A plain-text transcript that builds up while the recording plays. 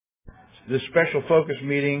this special focus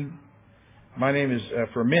meeting. My name is,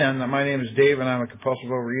 for men, my name is Dave, and I'm a compulsive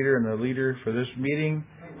overeater and the leader for this meeting.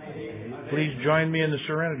 Please join me in the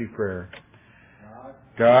serenity prayer.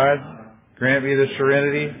 God, grant me the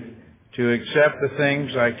serenity to accept the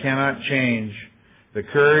things I cannot change, the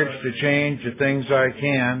courage to change the things I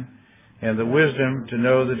can, and the wisdom to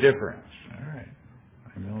know the difference. All right.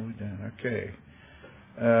 I'm all the way down. Okay.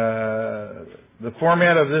 The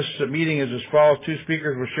format of this meeting is as follows. Two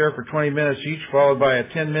speakers will share for 20 minutes each, followed by a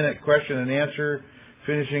 10-minute question and answer,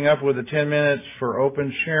 finishing up with 10 minutes for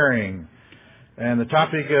open sharing. And the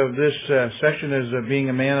topic of this session is being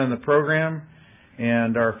a man in the program.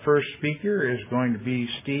 And our first speaker is going to be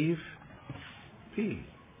Steve P. Do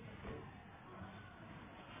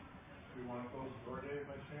you want to close the door, Dave,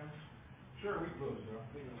 by chance? Sure, we close it.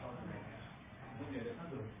 We can talk about it. Okay, that's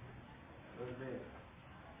good. Where's Dave?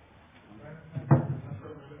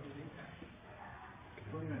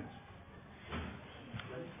 20 minutes.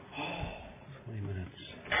 20 minutes.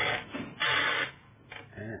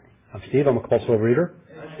 I'm Steve. I'm a compulsive overeater.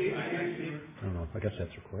 I don't know. I guess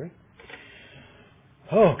that's recording.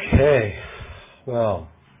 Okay. Well,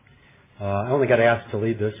 I only got asked to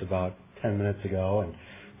lead this about 10 minutes ago, and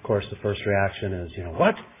of course the first reaction is,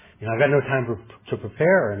 what? I've got no time to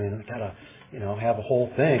prepare. I mean, I gotta, have a whole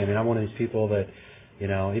thing. I mean, I'm one of these people that,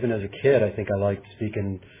 even as a kid, I think I liked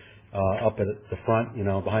speaking up at the front,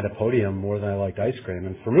 behind a podium more than I liked ice cream.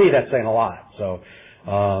 And for me, that's saying a lot. So,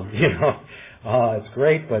 it's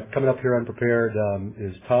great, but coming up here unprepared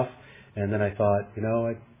is tough. And then I thought,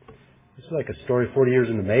 this is like a story 40 years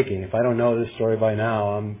in the making. If I don't know this story by now,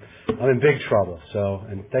 I'm in big trouble. So,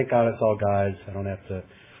 and thank God it's all guys. I don't have to,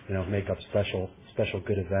 make up special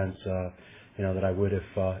good events, that I would if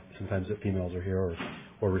sometimes the females are here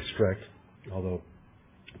or restrict. Although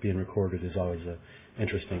being recorded is always an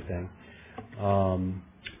interesting thing.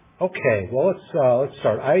 Okay, well let's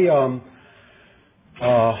start.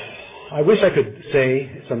 I wish I could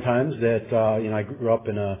say sometimes that I grew up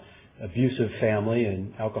in a abusive family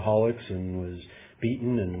and alcoholics and was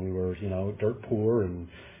beaten and we were dirt poor and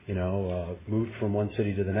moved from one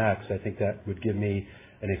city to the next. I think that would give me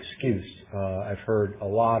an excuse. I've heard a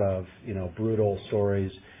lot of brutal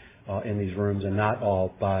stories in these rooms, and not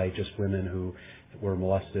all by just women who were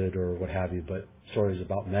molested or what have you, but stories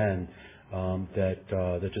about men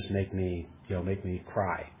that just make me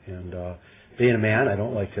cry. And being a man, I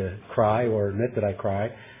don't like to cry or admit that I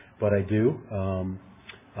cry, but I do.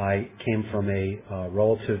 I came from a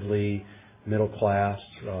relatively middle class,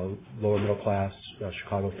 lower middle class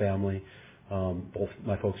Chicago family. Both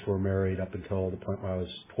my folks were married up until the point where I was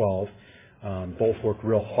 12. Both worked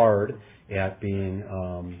real hard at being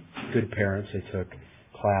good parents. They took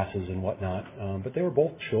classes and whatnot, but they were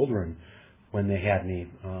both children when they had me.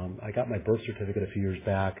 I got my birth certificate a few years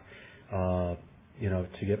back, to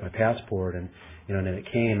get my passport, and and then it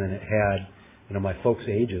came and it had my folks'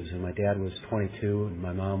 ages, and my dad was 22 and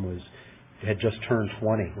my mom had just turned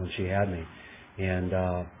 20 when she had me, and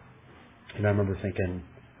I remember thinking,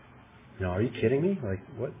 are you kidding me? Like,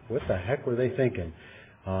 what the heck were they thinking?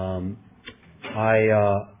 I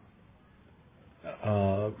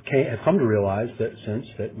have come to realize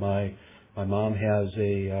that my mom has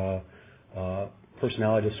a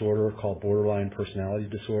personality disorder called borderline personality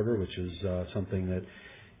disorder, which is something that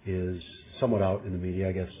is somewhat out in the media,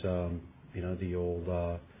 I guess. The old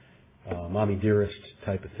mommy dearest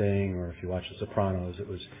type of thing, or if you watch The Sopranos, it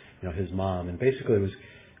was his mom, and basically it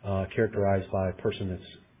was characterized by a person that's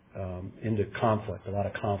into conflict, a lot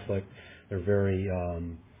of conflict. They're very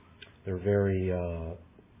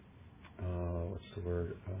what's the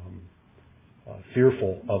word?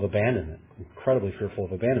 Fearful of abandonment, incredibly fearful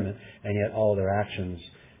of abandonment, and yet all their actions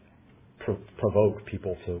provoke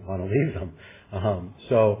people to want to leave them.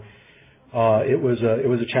 So it was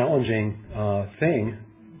a challenging thing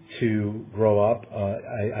to grow up.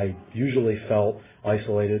 I usually felt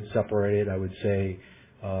isolated, separated. I would say,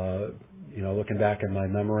 looking back in my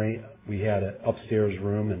memory, we had an upstairs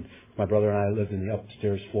room, and my brother and I lived in the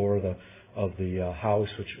upstairs floor of the house,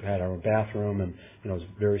 which had our own bathroom, and it was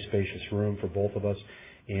a very spacious room for both of us.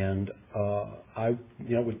 And I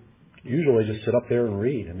would usually just sit up there and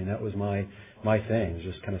read. I mean, that was my thing,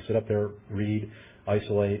 just kind of sit up there, read,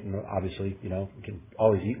 isolate, and obviously, you can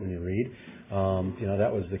always eat when you read.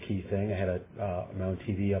 That was the key thing. I had my own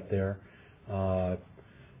TV up there, kind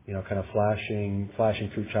of flashing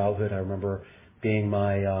through childhood. I remember being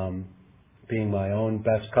my own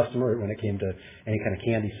best customer when it came to any kind of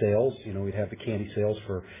candy sales. We'd have the candy sales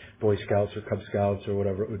for Boy Scouts or Cub Scouts or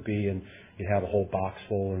whatever it would be, and you'd have a whole box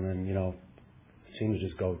full, and then, it seemed to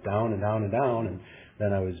just go down and down and down, and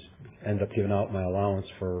then I ended up giving out my allowance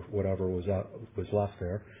for whatever was left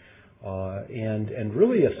there, and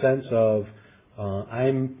really a sense of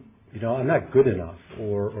I'm not good enough,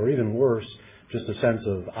 or even worse, just a sense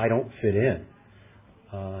of I don't fit in.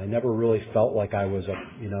 I never really felt like I was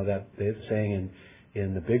that saying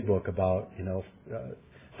in the Big Book about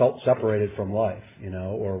felt separated from life,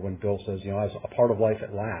 or when Bill says I was a part of life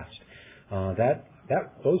at last.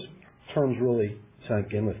 Those terms really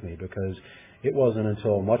sank in with me, because it wasn't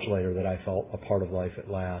until much later that I felt a part of life at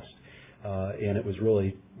last, and it was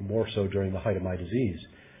really more so during the height of my disease.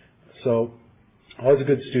 So I was a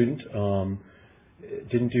good student.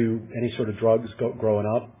 Didn't do any sort of drugs growing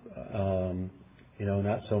up.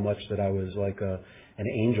 Not so much that I was like an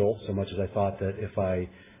angel, so much as I thought that if I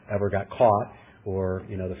ever got caught, or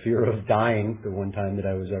the fear of dying the one time that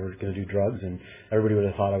I was ever going to do drugs, and everybody would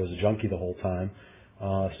have thought I was a junkie the whole time.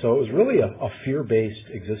 So it was really a fear-based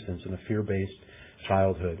existence and a fear-based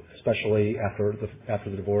childhood, especially after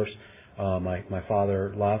the divorce. My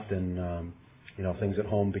father left, and things at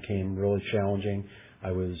home became really challenging.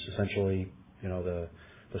 I was essentially the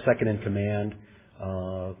second in command,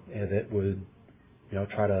 and that would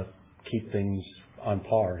try to keep things on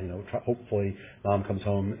par. Hopefully Mom comes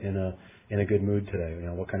home in a good mood today.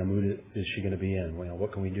 What kind of mood is she going to be in?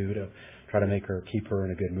 What can we do to try to keep her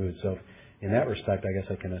in a good mood? So in that respect, I guess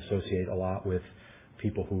I can associate a lot with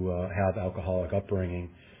people who have alcoholic upbringing,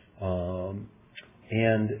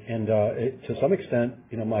 and to some extent,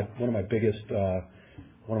 one of my biggest,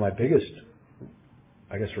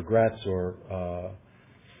 I guess, regrets or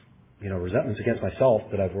resentments against myself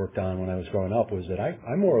that I've worked on when I was growing up was that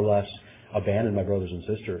I more or less abandoned my brothers and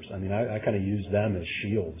sisters. I mean, I kind of used them as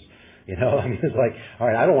shields. It's like, all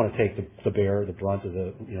right, I don't want to take the brunt of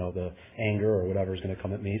the anger or whatever is going to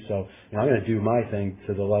come at me. So, I'm going to do my thing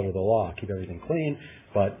to the letter of the law, keep everything clean.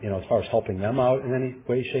 But, as far as helping them out in any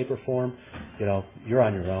way, shape, or form, you're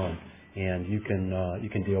on your own, and you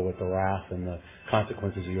can deal with the wrath and the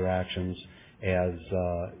consequences of your actions as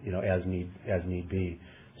need be.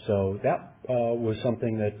 So that was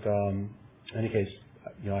something that, in any case,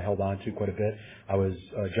 I held on to quite a bit. I was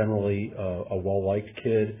generally a well-liked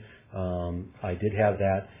kid. I did have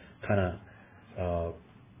that kind of,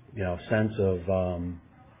 sense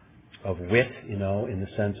of wit, in the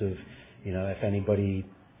sense of, if anybody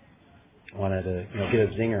wanted to, get a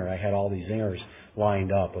zinger, I had all these zingers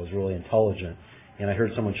lined up. I was really intelligent. And I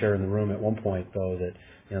heard someone share in the room at one point, though, that,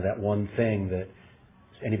 that one thing that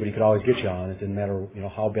anybody could always get you on, it didn't matter,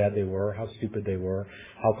 how bad they were, how stupid they were,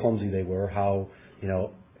 how clumsy they were, how,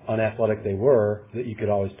 unathletic they were, that you could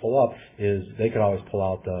always pull up, is they could always pull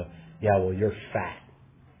out well, you're fat.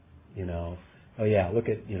 Oh yeah, look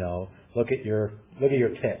at your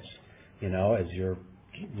tits, as you're,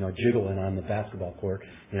 jiggling on the basketball court,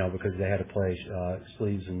 because they had to play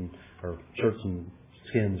sleeves or shirts and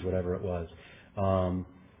skins, whatever it was.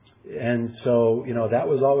 And so, that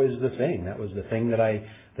was always the thing. That was the thing that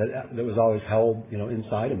was always held,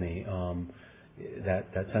 inside of me.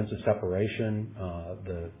 That sense of separation,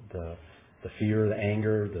 the fear, the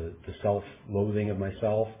anger, the self-loathing of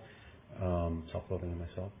myself.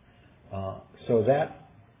 So that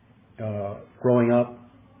growing up,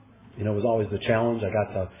 was always the challenge. I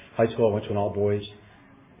got to high school. I went to an all-boys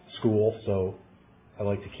school, so I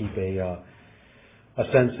like to keep a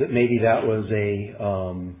sense that maybe that was a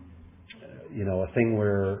thing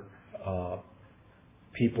where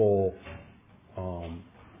people,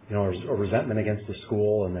 a resentment against the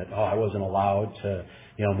school, and that I wasn't allowed to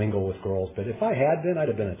mingle with girls. But if I had been, I'd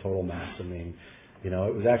have been a total mess. I mean, it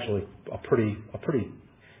was actually a pretty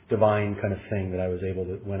divine kind of thing that I was able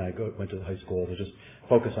to, when I went to the high school, to just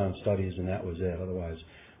focus on studies, and that was it. Otherwise,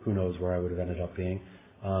 who knows where I would have ended up being.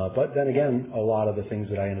 But then again, a lot of the things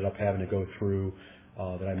that I ended up having to go through,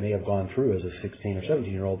 that I may have gone through as a 16 or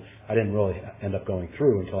 17-year-old, I didn't really end up going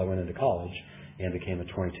through until I went into college and became a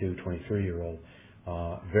 22, 23-year-old.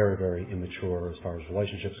 Very, very immature as far as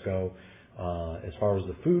relationships go. As far as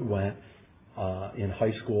the food went, in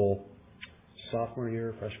high school, sophomore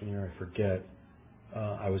year, freshman year, I forget,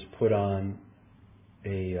 I was put on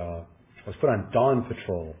dawn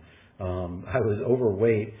patrol. I was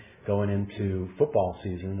overweight going into football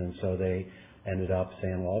season, and so they ended up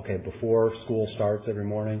saying, well, okay, before school starts every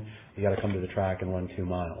morning, you got to come to the track and run 2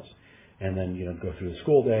 miles. And then, go through the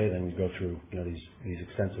school day, then we go through, these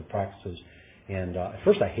extensive practices. And at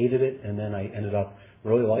first I hated it, and then I ended up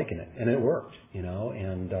really liking it, and it worked,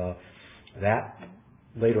 and that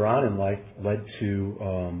later on in life led to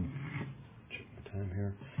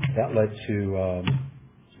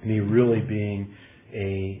me really being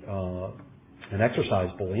an exercise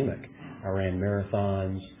bulimic. I ran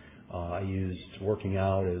marathons. I used working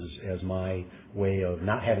out as my way of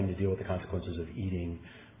not having to deal with the consequences of eating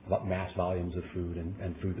mass volumes of food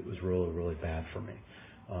and food that was really, really bad for me.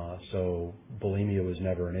 So bulimia was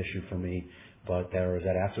never an issue for me, but there was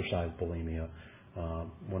that exercise bulimia.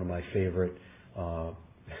 One of my favorite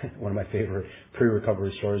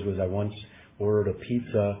pre-recovery stories was I once ordered a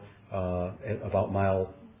pizza at about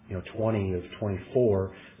mile 20 of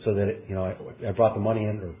 24, so that I brought the money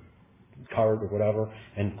in or card or whatever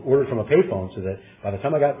and ordered from a payphone, so that by the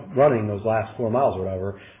time I got running those last 4 miles or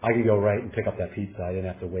whatever, I could go right and pick up that pizza. I didn't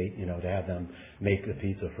have to wait, to have them make the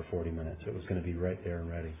pizza for 40 minutes. It was going to be right there and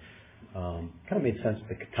ready. Kind of made sense at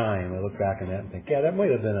the time. I look back on that and think, yeah, that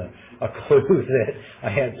might have been a clue that I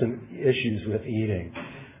had some issues with eating.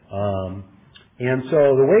 And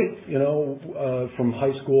so the weight, from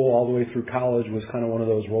high school all the way through college was kind of one of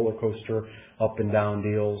those roller coaster up and down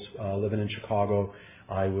deals. Living in Chicago,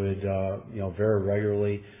 I would, very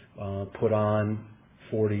regularly put on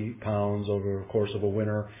 40 pounds over the course of a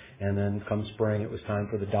winter, and then come spring, it was time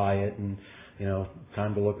for the diet and,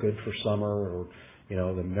 time to look good for summer, or,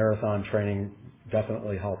 the marathon training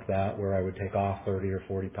definitely helped that, where I would take off 30 or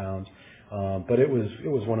 40 pounds. But it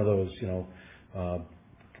was one of those,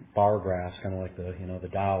 bar graphs, kind of like the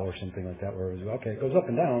Dow or something like that, where it was, okay, it goes up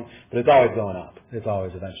and down, but it's always going up. It's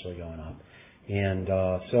always eventually going up. And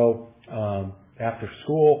so after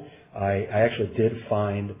school, I actually did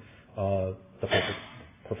find the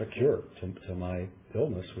perfect cure to my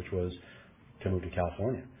illness, which was to move to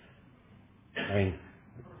California. I mean,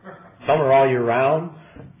 summer all year round.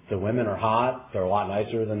 The women are hot. They're a lot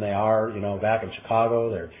nicer than they are, back in Chicago.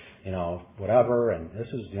 They're, whatever. And this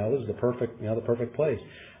is the perfect place.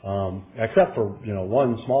 Except for,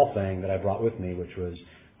 one small thing that I brought with me, which was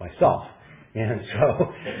myself. And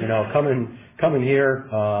so, coming here,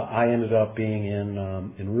 I ended up being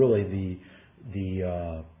in really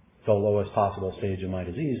the lowest possible stage of my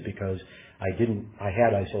disease, because I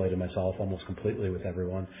had isolated myself almost completely with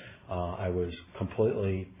everyone. I was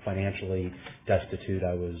completely financially destitute.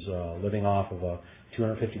 I was living off of a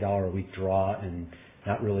 $250 a week draw and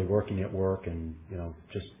not really working at work, and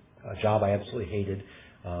just a job I absolutely hated.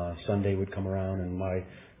 Sunday would come around and my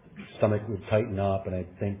stomach would tighten up, and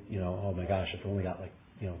I'd think, oh my gosh, I've only got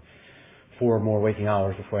 4 more waking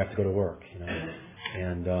hours before I have to go to work.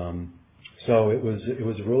 And so it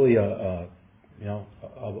was really a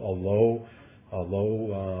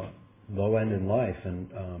low end in life. And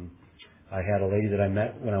I had a lady that I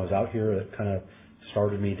met when I was out here that kind of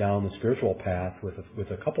started me down the spiritual path with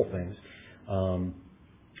a couple things.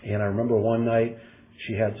 And I remember one night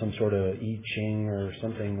she had some sort of I Ching or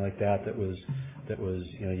something like that was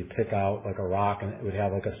you pick out like a rock and it would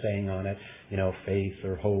have like a saying on it, faith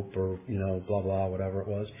or hope or blah blah whatever it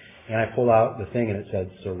was. And I pulled out the thing and it said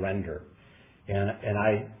surrender. And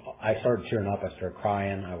I started tearing up. I started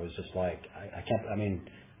crying. I was just like, I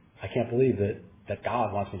can't believe that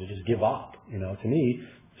God wants me to just give up. To me,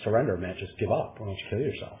 surrender meant just give up. Why don't you kill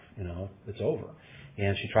yourself? It's over.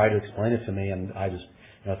 And she tried to explain it to me, and I just,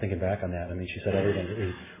 thinking back on that, she said everything that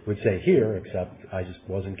we would say here, except I just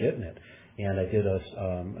wasn't getting it. And I did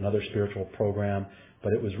another spiritual program,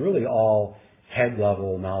 but it was really all head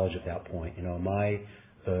level knowledge at that point.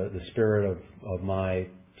 The spirit of my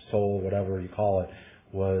soul, whatever you call it,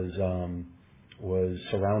 was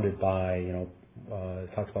surrounded by,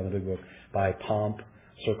 it talks about in the big book, by pomp,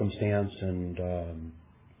 circumstance, and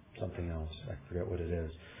something else. I forget what it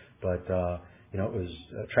is. But it was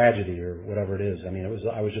a tragedy or whatever it is.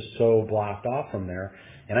 I was just so blocked off from there.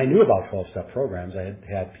 And I knew about 12-step programs. I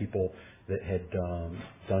had people that had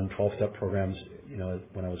done 12-step programs,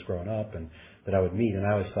 when I was growing up, and that I would meet. And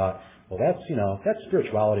I always thought, well, that's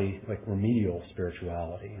spirituality, like remedial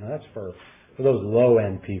spirituality. That's for those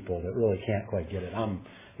low-end people that really can't quite get it. I'm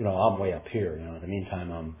way up here. In the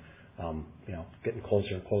meantime, I'm getting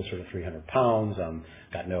closer and closer to 300 pounds.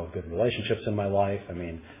 Got no good relationships in my life.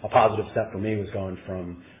 A positive step for me was going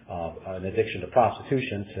from an addiction to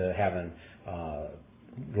prostitution to having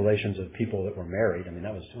relations with people that were married.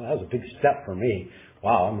 That was a big step for me.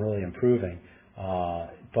 Wow, I'm really improving.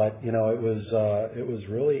 But it was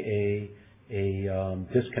really a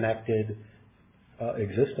disconnected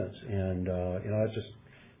existence, and it just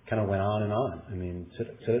kind of went on and on.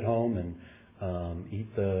 Sit at home and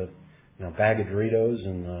eat the bag of Doritos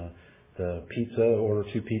and the pizza, order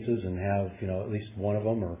 2 pizzas and have at least one of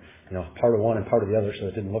them, or part of one and part of the other, so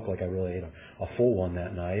it didn't look like I really ate a full one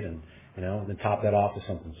that night. And then top that off with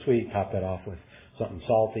something sweet, top that off with something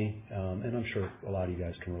salty, and I'm sure a lot of you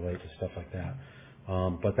guys can relate to stuff like that.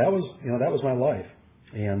 But that was my life.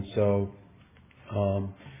 And so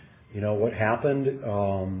what happened,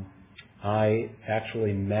 I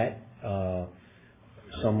actually met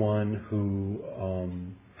someone who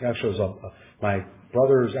actually was my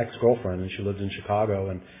brother's ex-girlfriend, and she lived in Chicago,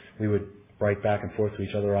 and we would write back and forth to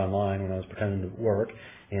each other online when I was pretending to work.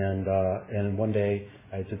 And one day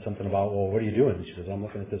I said something about, well, what are you doing? And she says, I'm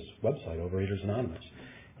looking at this website, Overeaters Anonymous.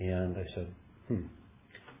 And I said,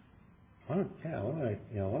 why don't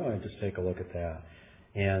I just take a look at that?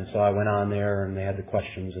 And so I went on there, and they had the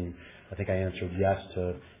questions, and I think I answered yes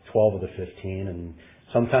to 12 of the 15, and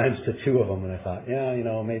sometimes to 2 of them. And I thought,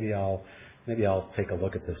 maybe I'll take a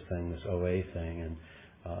look at this thing, this OA thing, and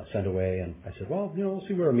send away. And I said, well, we'll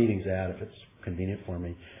see where a meeting's at if it's convenient for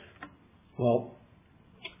me. Well,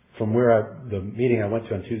 from the meeting I went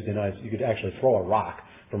to on Tuesday nights, you could actually throw a rock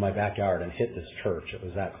from my backyard and hit this church. It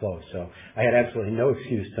was that close. So I had absolutely no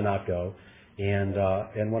excuse to not go. And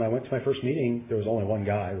when I went to my first meeting, there was only one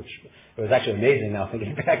guy, which it was actually amazing now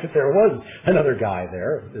thinking back that there was another guy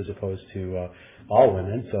there as opposed to all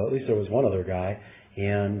women. So at least there was one other guy.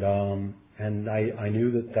 And I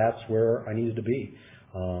knew that that's where I needed to be.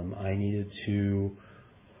 I needed to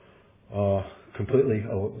completely,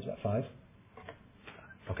 what was that, 5?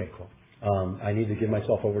 Okay, cool. I needed to give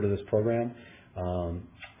myself over to this program.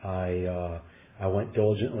 I went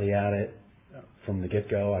diligently at it from the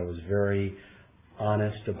get-go. I was very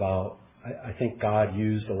honest about, I think God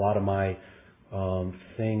used a lot of my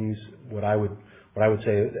things, what I would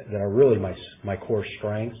say that are really my core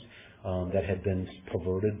strengths that had been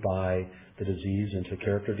perverted by the disease into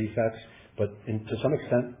character defects. But to some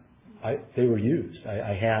extent, they were used.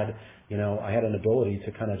 I had an ability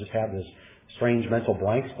to kind of just have this strange mental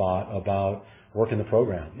blank spot about working the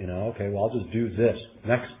program. Okay, well, I'll just do this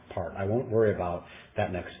next part. I won't worry about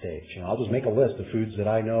that next stage. I'll just make a list of foods that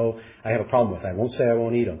I know I have a problem with. I won't say I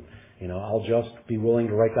won't eat them. I'll just be willing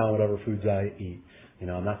to write down whatever foods I eat.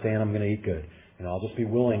 I'm not saying I'm going to eat good. I'll just be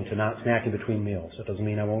willing to not snack in between meals. That doesn't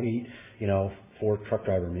mean I won't eat, 3 truck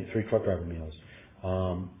driver meals.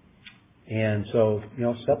 And so,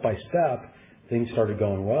 step by step, things started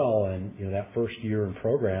going well. And, that first year in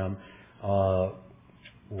program,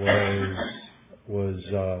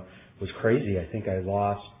 was crazy. I think I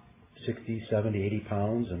lost 60, 70, 80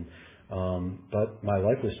 pounds, but my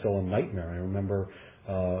life was still a nightmare. I remember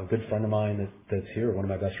a good friend of mine that's here, one of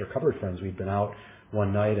my best recovery friends. We'd been out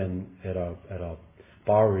one night and at a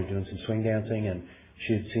bar. We were doing some swing dancing, and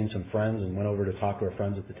she had seen some friends and went over to talk to her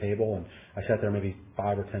friends at the table. And I sat there maybe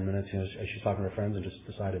 5 or 10 minutes, as she's talking to her friends, and just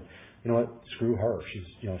decided, screw her.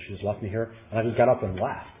 She's left me here, and I just got up and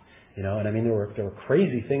laughed. And I mean, there were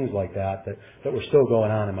crazy things like that were still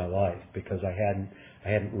going on in my life because I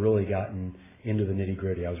hadn't really gotten into the nitty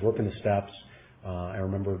gritty. I was working the steps. I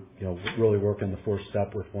remember, really working the 4th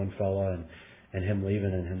step with one fella and him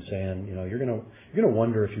leaving and him saying, you're gonna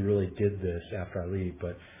wonder if you really did this after I leave,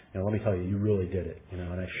 but let me tell you, you really did it. And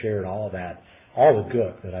I shared all of that, all the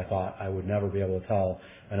good that I thought I would never be able to tell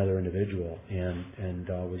another individual, and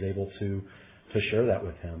was able to share that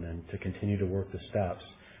with him and to continue to work the steps.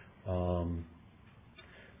 And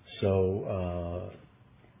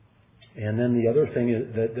then the other thing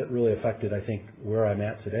that really affected, I think, where I'm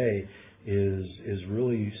at today is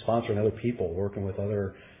really sponsoring other people, working with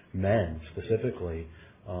other men specifically.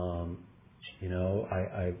 I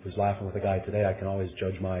was laughing with a guy today. I can always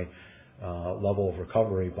judge my level of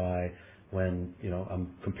recovery by when I'm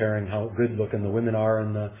comparing how good looking the women are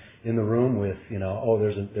in the room with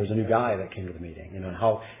there's a new guy that came to the meeting, and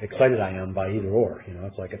how excited I am by either or.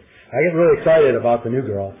 It's like if I get really excited about the new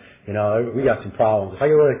girl, we got some problems. If I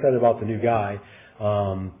get really excited about the new guy,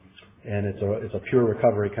 and it's a pure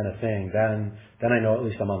recovery kind of thing, then I know at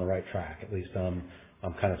least I'm on the right track. At least I'm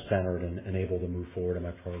kind of centered and able to move forward in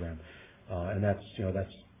my program. And that's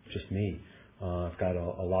just me. I've got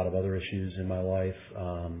a lot of other issues in my life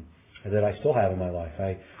that I still have in my life.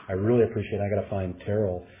 I really appreciate. I got to find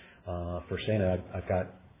Terrell for saying that. I've got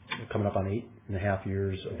coming up on 8.5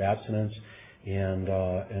 years of abstinence, and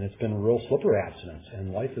it's been a real slippery abstinence.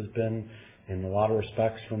 And life has been, in a lot of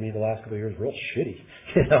respects, for me the last couple of years, real shitty.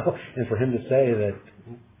 And for him to say that,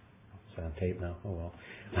 it's on tape now. Oh well.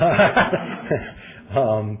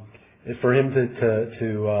 For him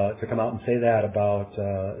to come out and say that about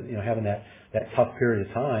having that tough period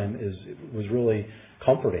of time was really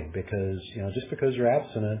comforting, because just because you're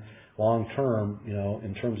abstinent long term,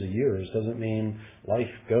 in terms of years, doesn't mean life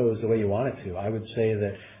goes the way you want it to. I would say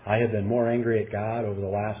that I have been more angry at God over the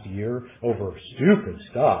last year over stupid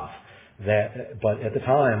stuff but at the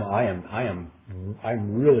time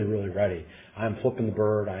I'm really, really ready. I'm flipping the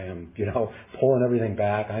bird. I am, pulling everything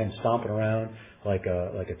back. I am stomping around like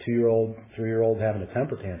a 2-year-old, 3-year-old having a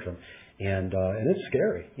temper tantrum. And it's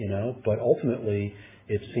scary, but ultimately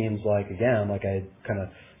it seems like, again, like I kind of,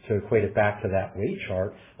 to equate it back to that weight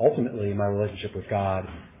chart, ultimately my relationship with God,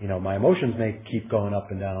 my emotions may keep going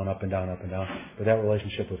up and down, up and down, up and down, but that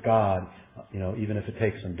relationship with God, even if it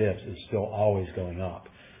takes some dips, is still always going up.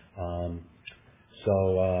 I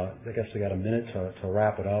guess I got a minute to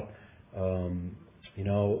wrap it up.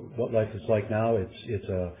 What life is like now,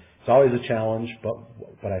 it's always a challenge,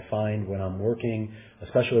 but I find when I'm working,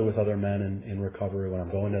 especially with other men in recovery, when I'm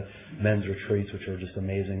going to men's retreats, which are just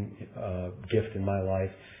amazing gift in my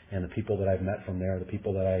life, and the people that I've met from there, the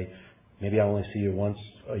people that maybe I only see you once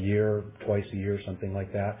a year, twice a year, something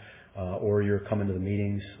like that, or you're coming to the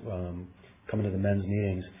meetings, coming to the men's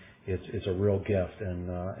meetings, it's a real gift, and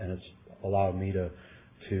it's allowed me to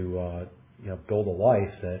build a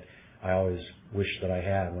life that I always wished that I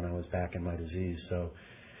had when I was back in my disease. So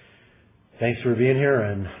thanks for being here,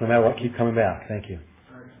 and no matter what, keep coming back. Thank you.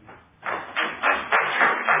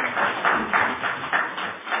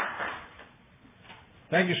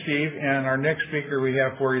 Thank you, Steve. And our next speaker we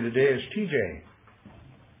have for you today is TJ.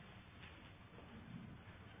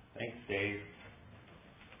 Thanks, Dave.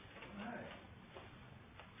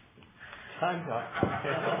 Time's up.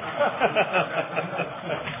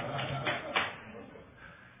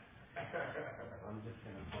 I'm just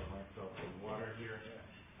going to pour myself some water here.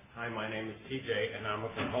 Hi, my name is TJ, and I'm a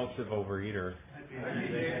compulsive overeater.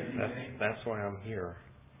 That's why I'm here.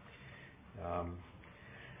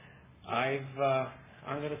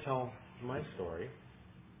 I'm going to tell my story,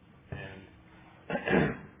 and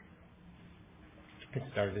it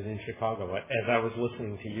started in Chicago. As I was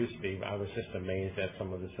listening to you, Steve, I was just amazed at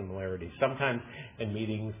some of the similarities. Sometimes in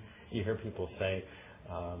meetings, you hear people say,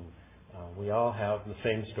 we all have the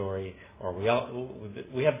same story, or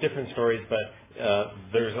we have different stories, but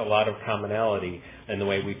there's a lot of commonality in the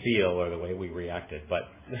way we feel or the way we reacted. But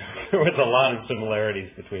there was a lot of similarities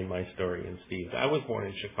between my story and Steve's. I was born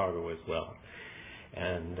in Chicago as well,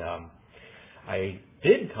 and I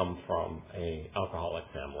did come from an alcoholic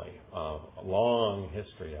family, a long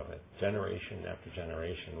history of it, generation after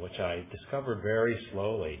generation, which I discovered very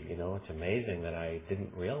slowly. It's amazing that I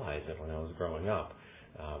didn't realize it when I was growing up.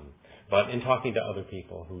 But in talking to other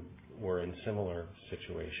people who were in similar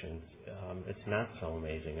situations, it's not so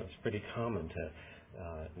amazing. It was pretty common to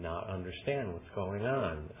not understand what's going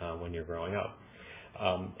on when you're growing up.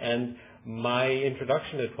 And my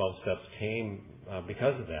introduction to 12 Steps came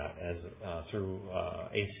because of that, through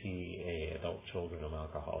ACA, Adult Children of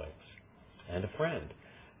Alcoholics, and a friend,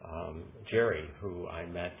 Jerry, who I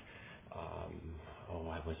met,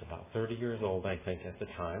 I was about 30 years old, I think, at the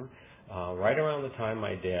time, right around the time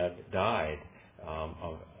my dad died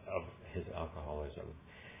of his alcoholism.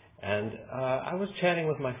 And I was chatting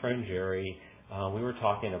with my friend Jerry. We were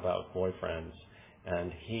talking about boyfriends,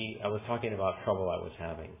 and I was talking about trouble I was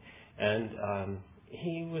having. And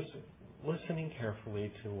he was listening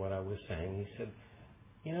carefully to what I was saying. He said,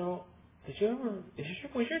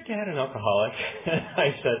 was your dad an alcoholic?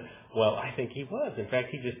 I said, well, I think he was. In fact,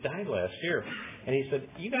 he just died last year. And he said,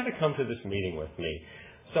 you got to come to this meeting with me.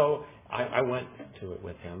 So I went to it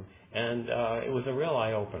with him, and it was a real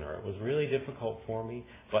eye-opener. It was really difficult for me,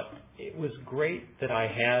 but it was great that I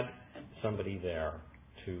had somebody there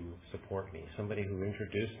to support me, somebody who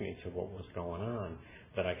introduced me to what was going on,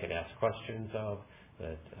 that I could ask questions of,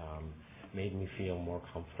 that made me feel more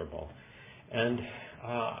comfortable. And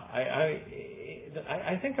I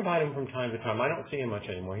think about him from time to time. I don't see him much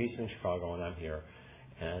anymore. He's in Chicago, and I'm here.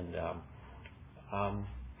 And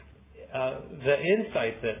the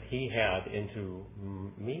insight that he had into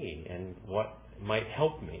me and what might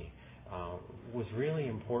help me was really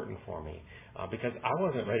important for me, because I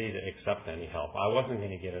wasn't ready to accept any help. I wasn't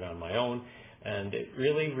going to get it on my own, and it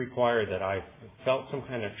really required that I felt some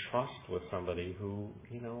kind of trust with somebody who,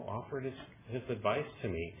 offered his advice to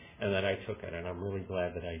me, and that I took it, and I'm really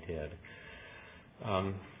glad that I did.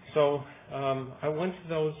 So I went to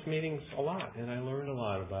those meetings a lot, and I learned a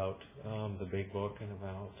lot about the Big Book and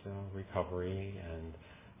about recovery, and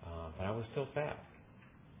but I was still fat,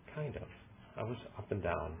 kind of. I was up and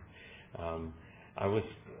down.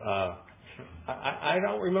 I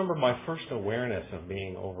don't remember my first awareness of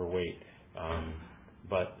being overweight,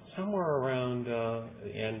 but somewhere around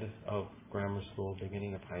the end of grammar school,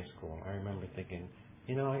 beginning of high school, I remember thinking,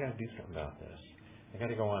 I got to do something about this. I got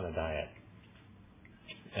to go on a diet.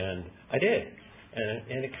 And I did,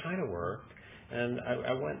 and it kind of worked. And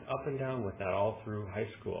I went up and down with that all through high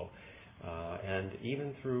school, and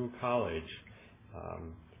even through college.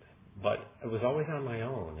 But it was always on my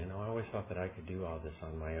own. I always thought that I could do all this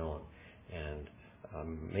on my own. And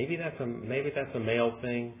maybe that's a male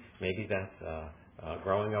thing. Maybe that's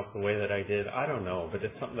growing up the way that I did. I don't know, but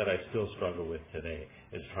it's something that I still struggle with today,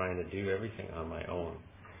 is trying to do everything on my own.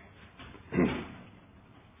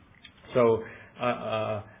 So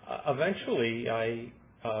eventually I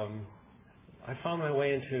found my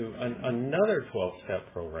way into another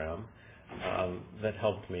 12-step program that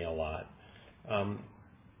helped me a lot.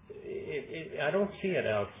 I don't see it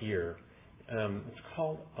out here. It's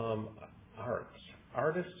called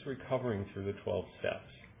Artists Recovering Through the 12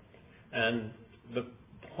 Steps. And the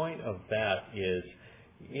point of that is,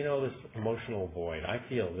 this emotional void. I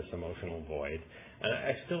feel this emotional void. And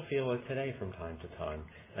I still feel it today from time to time.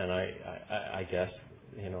 And I guess,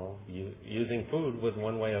 using food was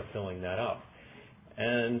one way of filling that up.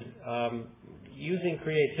 And using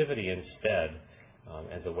creativity instead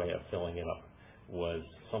as a way of filling it up was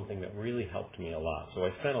something that really helped me a lot. So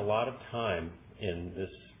I spent a lot of time in this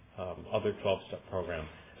other 12-step program.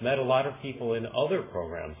 Met a lot of people in other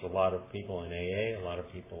programs, a lot of people in AA, a lot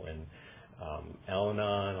of people in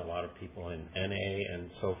Al-Anon, a lot of people in NA, and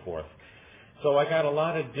so forth. So I got a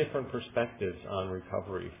lot of different perspectives on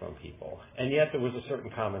recovery from people. And yet there was a certain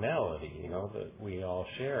commonality, that we all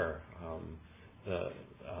share. The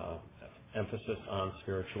emphasis on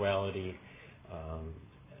spirituality,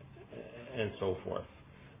 and so forth.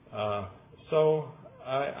 So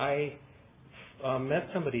I met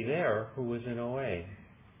somebody there who was in OA,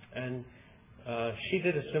 and she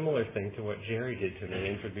did a similar thing to what Jerry did to me,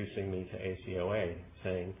 introducing me to ACOA,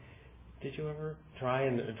 saying, "Did you ever try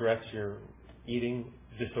and address your eating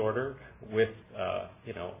disorder with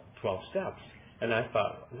 12 steps?" And I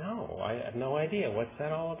thought, no, I had no idea. What's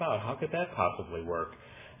that all about? How could that possibly work?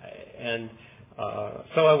 And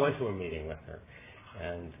so I went to a meeting with her,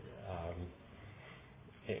 and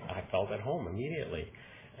I felt at home immediately.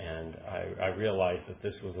 And I realized that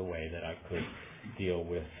this was a way that I could deal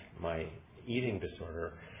with my eating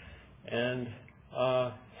disorder. And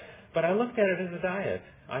but I looked at it as a diet.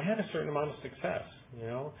 I had a certain amount of success,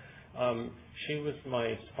 She was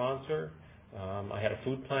my sponsor. I had a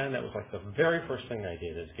food plan. That was like the very first thing I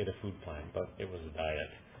did, is get a food plan, but it was a diet.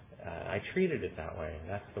 I treated it that way.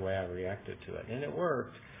 That's the way I reacted to it, and it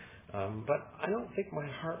worked. But I don't think my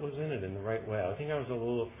heart was in it in the right way. I think I was a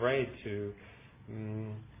little afraid to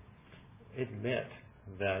admit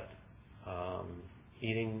that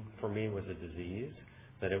eating for me was a disease,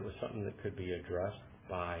 that it was something that could be addressed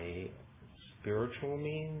by spiritual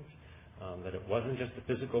means, that it wasn't just a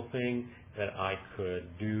physical thing that I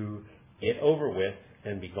could do it over with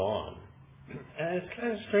and be gone. And it's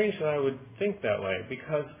kind of strange that I would think that way,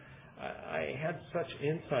 because I had such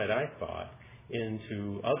insight, I thought,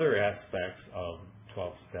 into other aspects of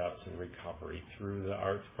 12 steps and recovery through the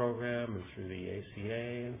arts program and through the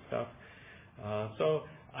ACA and stuff. So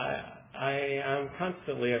I am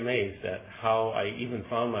constantly amazed at how I even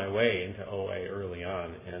found my way into OA early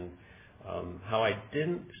on, and how I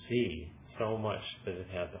didn't see so much that it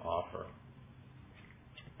had to offer.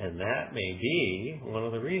 And that may be one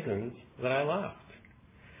of the reasons that I left.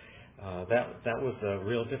 That was a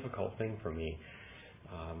real difficult thing for me.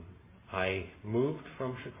 I moved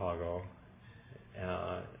from Chicago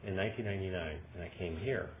in 1999, and I came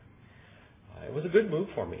here. It was a good move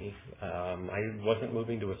for me. I wasn't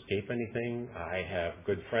moving to escape anything. I have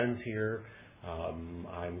good friends here.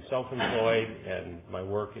 I'm self-employed, and my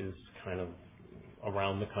work is kind of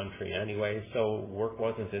around the country anyway, so work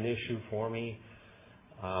wasn't an issue for me.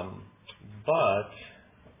 But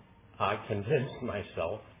I convinced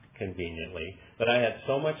myself, conveniently, that I had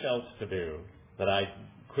so much else to do that I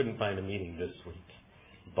couldn't find a meeting this week,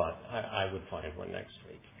 but I would find one next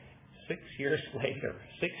week. 6 years later,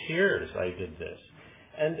 6 years I did this,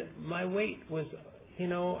 and my weight was,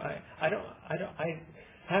 I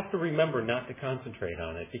have to remember not to concentrate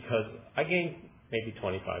on it, because I gained maybe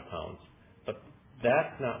 25 pounds, but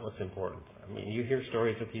that's not what's important. I mean, you hear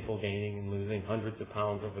stories of people gaining and losing hundreds of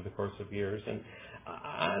pounds over the course of years, and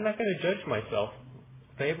I'm not going to judge myself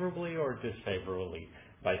favorably or disfavorably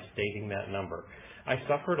by stating that number. I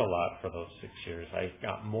suffered a lot for those 6 years. I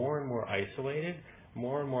got more and more isolated,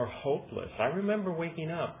 more and more hopeless. I remember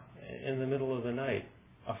waking up in the middle of the night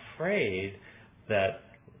afraid that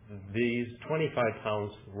these 25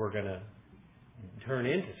 pounds were going to turn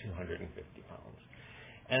into 250 pounds.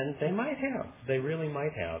 And they might have. They really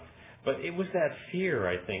might have. But it was that fear,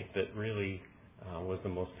 I think, that really was the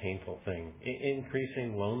most painful thing.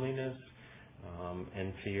 Increasing loneliness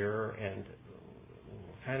and fear, and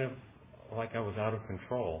kind of like I was out of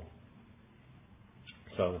control.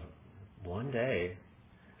 So one day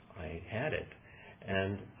I had it,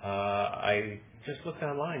 and I just looked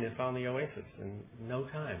online and found the Oasis in no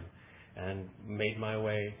time, and made my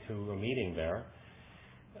way to a meeting there.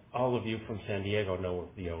 all of you from San Diego know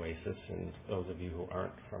the Oasis, and those of you who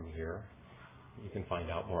aren't from here, you can find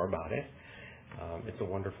out more about it. It's a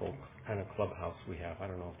wonderful kind of clubhouse we have. I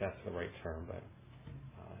don't know if that's the right term, but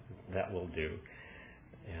that will do.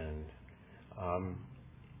 And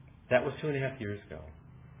that was 2.5 years ago.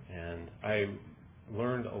 And I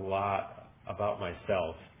learned a lot about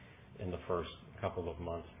myself in the first couple of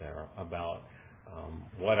months there, about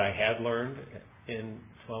what I had learned in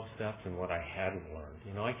 12 steps and what I hadn't learned.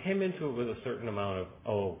 You know, I came into it with a certain amount of,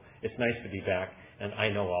 oh, it's nice to be back, and I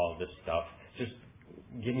know all of this stuff. Just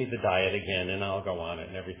give me the diet again, and I'll go on it,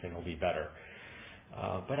 and everything will be better.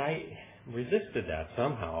 But I resisted that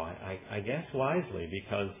somehow, I guess wisely,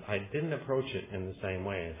 because I didn't approach it in the same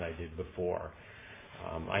way as I did before.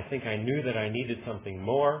 I think I knew that I needed something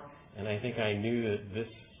more, and I think I knew that this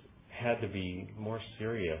had to be more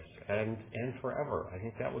serious and forever. I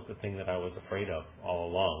think that was the thing that I was afraid of all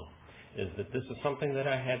along, is that this is something that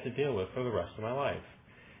I had to deal with for the rest of my life.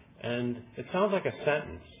 And it sounds like a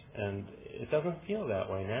sentence, and it doesn't feel that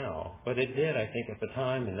way now, but it did, I think, at the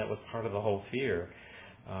time, and that was part of the whole fear,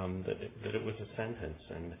 that it was a sentence,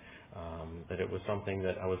 and that it was something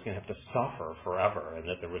that I was going to have to suffer forever, and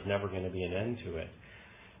that there was never going to be an end to it.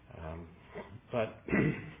 But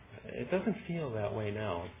it doesn't feel that way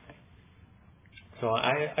now. So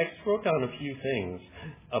I just wrote down a few things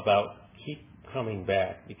about keep coming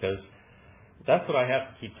back, because that's what I have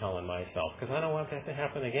to keep telling myself, because I don't want that to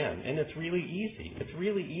happen again. And it's really easy. It's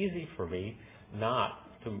really easy for me not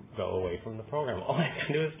to go away from the program. All I have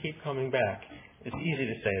to do is keep coming back. It's easy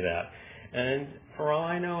to say that. And for all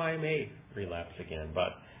I know, I may relapse again.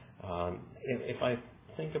 But if I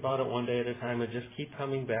think about it one day at a time and just keep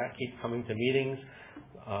coming back, keep coming to meetings.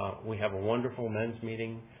 We have a wonderful men's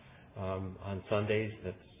meeting on Sundays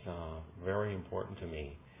that's very important to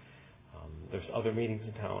me. There's other meetings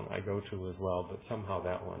in town I go to as well, but somehow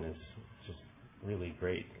that one is just really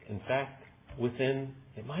great. In fact,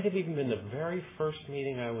 it might have even been the very first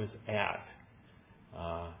meeting I was at,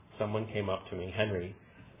 someone came up to me, Henry,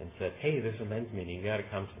 and said, hey, there's a men's meeting, you got to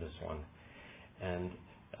come to this one. And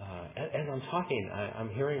as I'm talking, I'm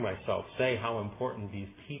hearing myself say how important these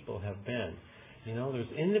people have been. You know, there's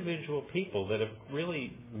individual people that have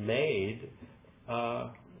really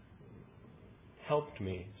helped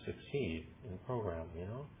me succeed in the program, you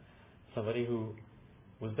know. Somebody who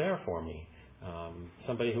was there for me.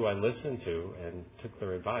 Somebody who I listened to and took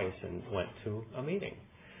their advice and went to a meeting.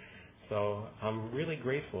 So I'm really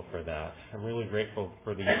grateful for that. I'm really grateful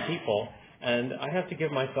for these people. And I have to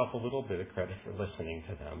give myself a little bit of credit for listening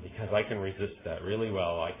to them, because I can resist that really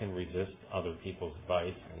well. I can resist other people's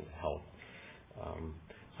advice and help.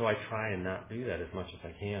 So I try and not do that as much as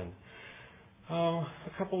I can. A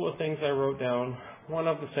couple of things I wrote down. One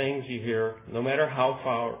of the things you hear, no matter how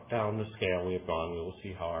far down the scale we have gone, we will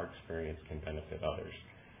see how our experience can benefit others.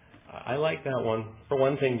 I like that one, for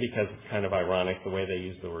one thing, because it's kind of ironic the way they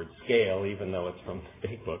use the word scale, even though it's from the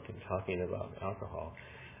big book and talking about alcohol.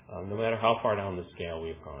 No matter how far down the scale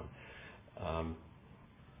we've gone.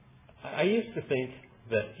 I used to think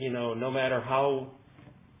that, you know, no matter how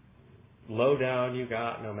low down you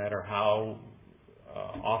got, no matter how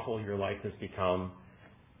awful your life has become,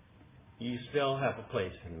 you still have a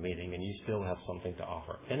place in the meeting and you still have something to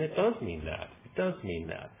offer. And it does mean that. It does mean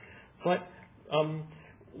that. But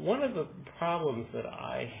one of the problems that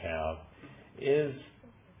I have is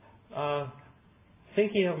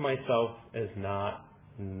thinking of myself as not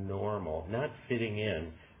normal, not fitting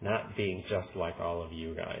in, not being just like all of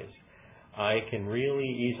you guys. I can really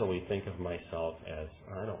easily think of myself as,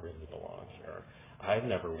 I don't really belong here. I've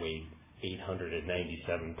never weighed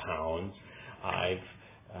 897 pounds.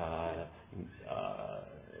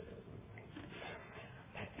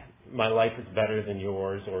 My life is better than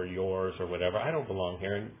yours or whatever. I don't belong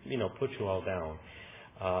here, and, you know, put you all down.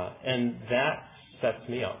 And that sets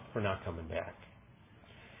me up for not coming back.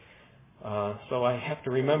 So I have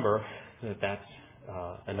to remember that that's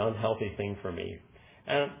an unhealthy thing for me.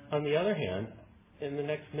 And on the other hand, in the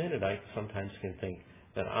next minute, I sometimes can think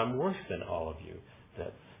that I'm worse than all of you,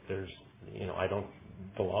 that there's, you know, I don't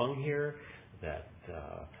belong here, that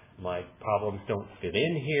my problems don't fit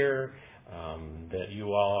in here, that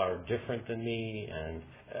you all are different than me, and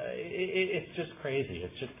it's just crazy.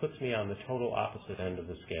 It just puts me on the total opposite end of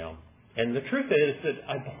the scale. And the truth is that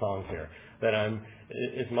I belong here, that I'm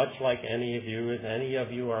as much like any of you as any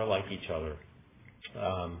of you are like each other.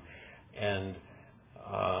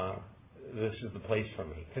 This is the place for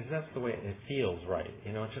me, because that's the way it feels right.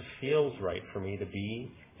 You know, it just feels right for me to be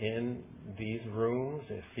in these rooms.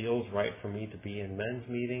 It feels right for me to be in men's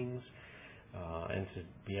meetings. and to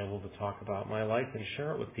be able to talk about my life and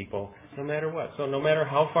share it with people no matter what. So no matter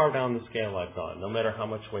how far down the scale I've gone, no matter how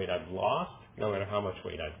much weight I've lost, no matter how much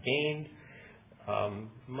weight I've gained,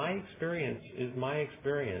 my experience is my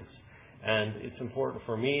experience. And it's important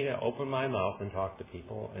for me to open my mouth and talk to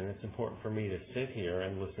people, and it's important for me to sit here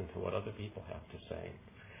and listen to what other people have to say.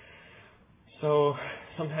 So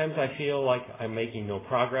sometimes I feel like I'm making no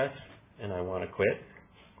progress and I want to quit.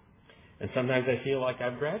 And sometimes I feel like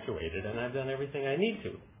I've graduated and I've done everything I need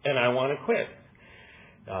to and I want to quit.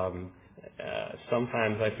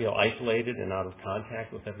 Sometimes I feel isolated and out of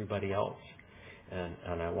contact with everybody else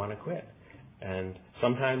and I want to quit. And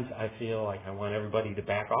sometimes I feel like I want everybody to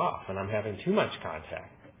back off and I'm having too much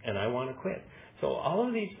contact and I want to quit. So all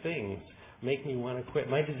of these things make me want to quit.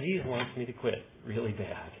 My disease wants me to quit really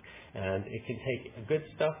bad. And it can take good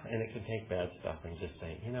stuff and it can take bad stuff and just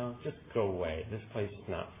say, just go away. This place is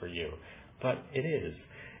not for you. But it is.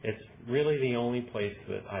 It's really the only place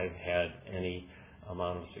that I've had any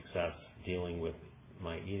amount of success dealing with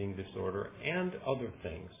my eating disorder and other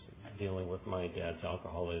things, dealing with my dad's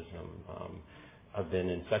alcoholism. I've been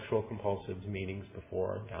in sexual compulsives meetings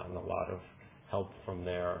before. I've gotten a lot of help from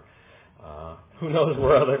there. Who knows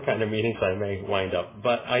where other kind of meetings I may wind up.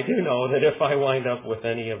 But I do know that if I wind up with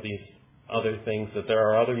any of these other things that there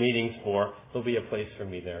are other meetings for, there'll be a place for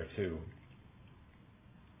me there too.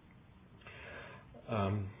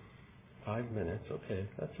 5 minutes, okay,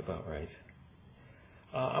 that's about right.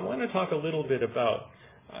 I want to talk a little bit about,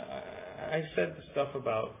 I said the stuff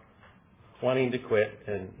about wanting to quit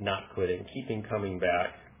and not quitting, keeping coming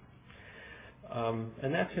back.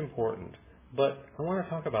 And that's important. But I want to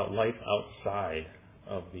talk about life outside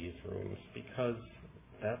of these rooms because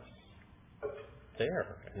that's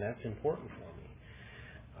there and that's important for me.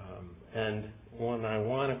 And when I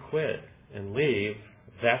want to quit and leave,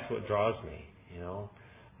 that's what draws me.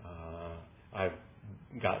 I've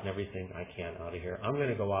gotten everything I can out of here. I'm going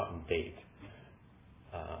to go out and date.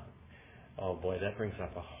 Oh boy, that brings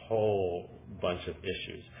up a whole bunch of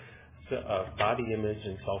issues. So, body image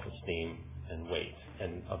and self-esteem and weight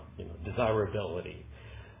and desirability.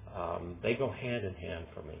 They go hand in hand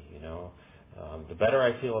for me, The better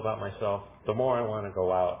I feel about myself, the more I want to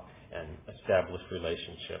go out and establish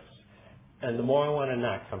relationships. And the more I want to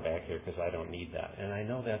not come back here because I don't need that. And I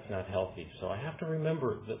know that's not healthy. So I have to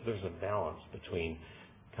remember that there's a balance between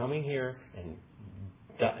coming here and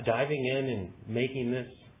diving in and making this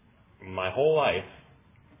my whole life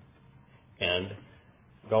and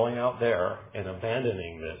going out there and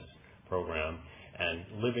abandoning this program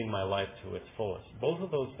and living my life to its fullest. Both of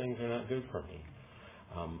those things are not good for me.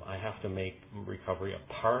 I have to make recovery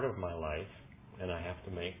a part of my life, and I have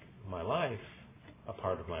to make my life a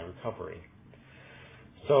part of my recovery.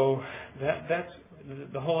 So that's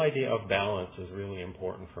the whole idea of balance is really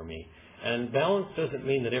important for me. And balance doesn't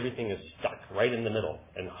mean that everything is stuck right in the middle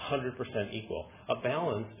and 100% equal. A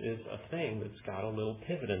balance is a thing that's got a little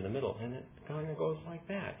pivot in the middle, and it kind of goes like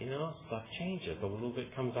that, Stuff changes. A little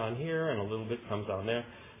bit comes on here, and a little bit comes on there.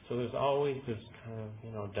 So there's always this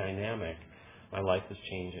kind of, dynamic. My life is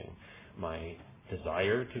changing. My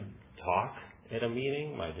desire to talk at a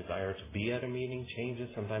meeting, my desire to be at a meeting changes.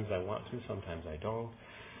 Sometimes I want to, sometimes I don't.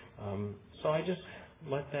 So I just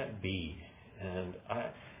let that be. And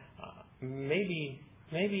maybe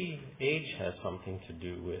age has something to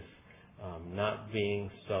do with not being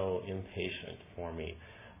so impatient for me.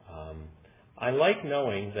 I like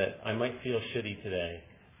knowing that I might feel shitty today,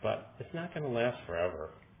 but it's not going to last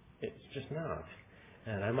forever. It's just not.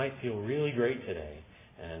 And I might feel really great today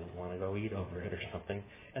and want to go eat over it or something,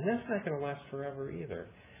 and that's not going to last forever either.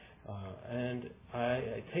 And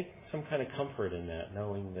I take some kind of comfort in that,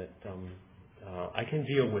 knowing that I can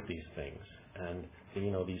deal with these things, and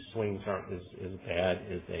these swings aren't as bad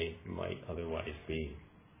as they might otherwise be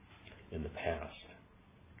in the past.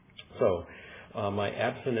 So my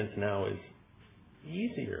abstinence now is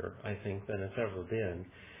easier, I think, than it's ever been,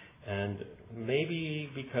 and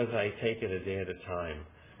maybe because I take it a day at a time.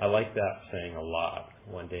 I like that saying a lot,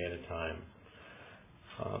 one day at a time.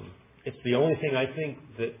 It's the only thing I think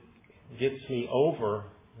that gets me over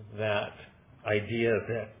that idea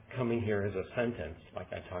that coming here is a sentence, like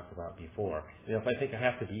I talked about before. If I think I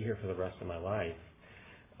have to be here for the rest of my life,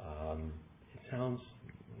 it sounds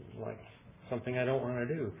like something I don't want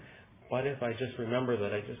to do. But if I just remember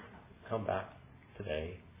that I just come back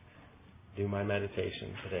today, do my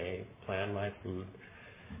meditation today, plan my food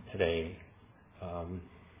today,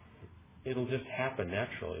 it'll just happen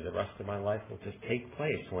naturally. The rest of my life will just take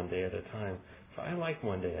place one day at a time. So I like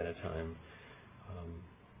one day at a time.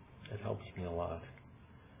 It helps me a lot.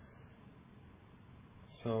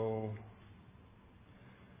 So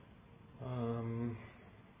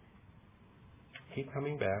Keep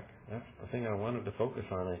coming back. That's the thing I wanted to focus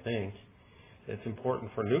on, I think. It's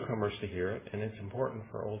important for newcomers to hear it, and it's important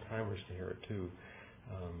for old-timers to hear it, too.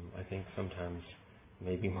 I think sometimes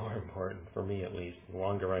maybe more important, for me at least. The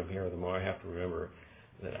longer I'm here, the more I have to remember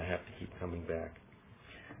that I have to keep coming back.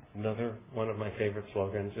 Another one of my favorite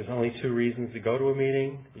slogans, there's only 2 reasons to go to a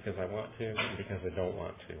meeting, because I want to and because I don't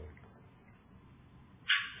want to.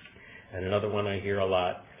 And another one I hear a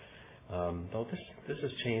lot, though this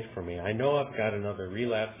has changed for me. I know I've got another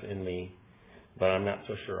relapse in me, but I'm not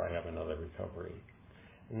so sure I have another recovery.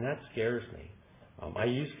 And that scares me. I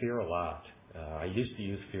use fear a lot. I used to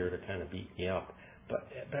use fear to kind of beat me up, but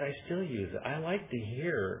I still use it. I like to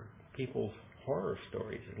hear people's horror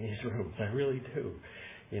stories in these rooms. I really do.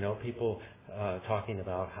 People talking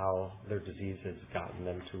about how their disease has gotten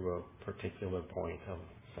them to a particular point of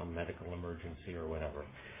some medical emergency or whatever.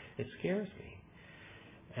 It scares me.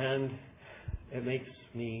 And it makes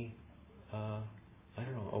me,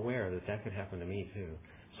 aware that could happen to me too.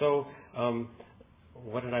 So,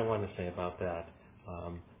 what did I want to say about that?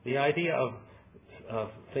 The idea of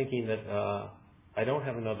thinking that I don't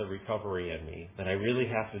have another recovery in me, that I really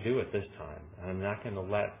have to do it this time, and I'm not going to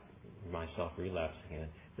let myself relapse again.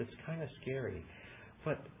 It's kind of scary.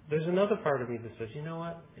 But there's another part of me that says, you know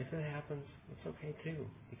what? If it happens, it's okay too,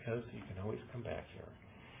 because you can always come back here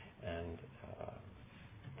and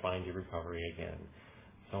find your recovery again.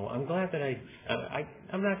 So I'm glad that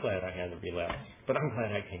I'm not glad I had a relapse, but I'm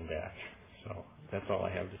glad I came back. So that's all I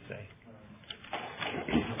have to say.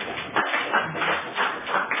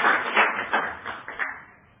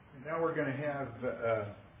 Now we're going to have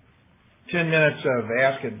 10 minutes of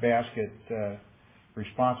Ask It Basket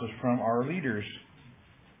responses from our leaders.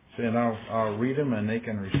 So, and I'll read them and they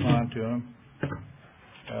can respond to them.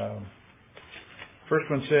 First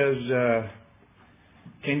one says,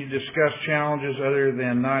 can you discuss challenges other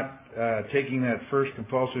than not taking that first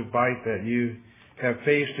compulsive bite that you have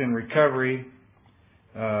faced in recovery,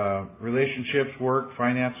 relationships, work,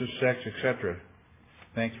 finances, sex, etc.?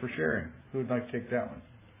 Thanks for sharing. Who would like to take that one?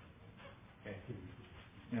 Okay.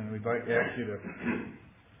 And we'd like to ask you to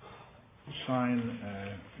sign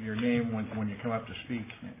your name when you come up to speak.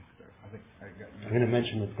 I think I got you. I'm going to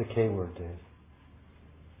mention the K word, Dave.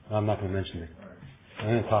 I'm not going to mention it. I'm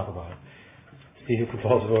going to talk about it. Steve,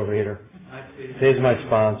 compulsive overeater. Dave's my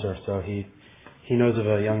sponsor, so he knows of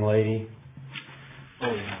a young lady.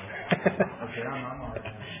 Oh, yeah. Okay, I'm all right.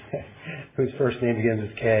 Whose first name begins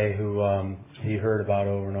with K, who he heard about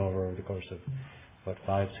over the course of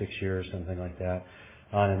 5-6 years, something like that,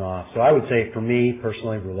 on and off. So I would say for me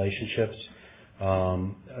personally, relationships,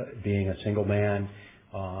 being a single man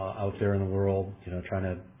out there in the world, trying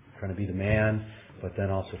to be the man, but then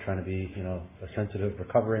also trying to be a sensitive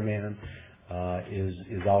recovery man,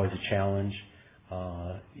 is always a challenge.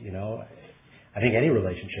 I think any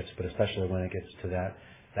relationships, but especially when it gets to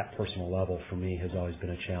that personal level, for me has always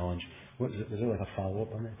been a challenge. Was there like a follow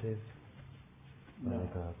up on that, Dave? No.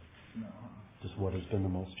 No. Just what has been the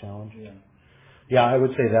most challenge? Yeah. Yeah, I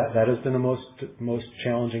would say that has been the most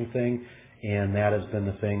challenging thing, and that has been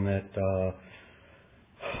the thing that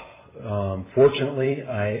fortunately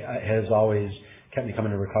has always kept me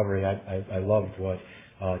coming to recovery. I loved what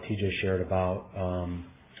TJ shared about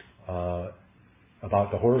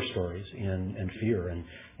the horror stories and fear, and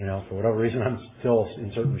for whatever reason I'm still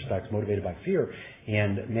in certain respects motivated by fear.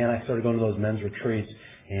 And man, I started going to those men's retreats,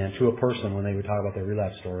 and to a person, when they would talk about their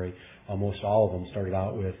relapse story, almost all of them started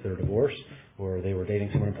out with their divorce, or they were dating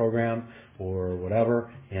someone in program, or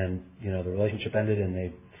whatever, and the relationship ended, and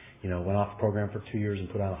they went off the program for 2 years and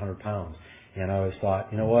put on 100 pounds. And I always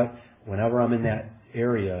thought, what? Whenever I'm in that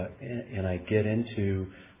area and I get into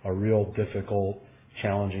a real difficult,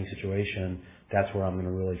 challenging situation, that's where I'm going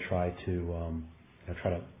to really try to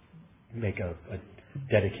make a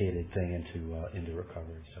dedicated thing into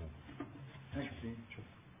recovery. So, thanks, Steve.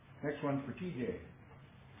 Next one for TJ.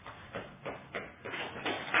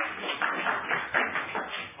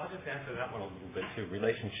 I'll just answer that one a little bit too.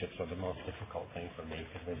 Relationships are the most difficult thing for me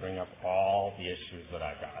because they bring up all the issues that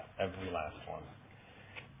I got, every last one.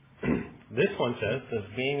 This one says, does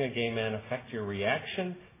being a gay man affect your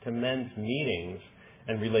reaction to men's meetings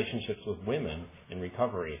and relationships with women in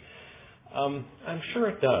recovery? I'm sure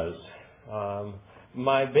it does.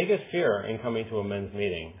 My biggest fear in coming to a men's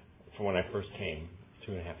meeting from when I first came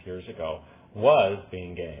 2.5 years ago was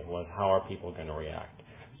being gay, was how are people going to react.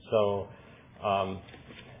 So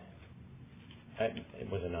it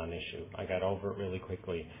was a non-issue. I got over it really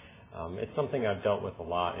quickly. It's something I've dealt with a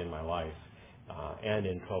lot in my life and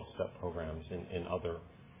in 12-step programs in other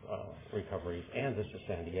recoveries. And this is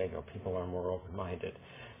San Diego. People are more open-minded.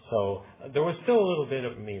 So there was still a little bit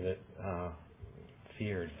of me that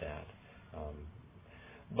feared that.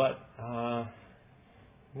 But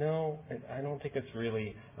no, I don't think it's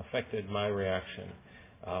really affected my reaction.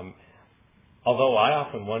 Although I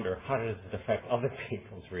often wonder, how does it affect other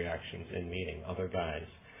people's reactions in meeting, other guys?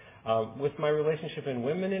 With my relationship in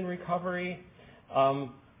women in recovery,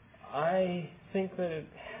 I think that it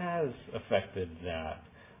has affected that.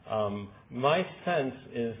 My sense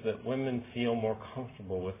is that women feel more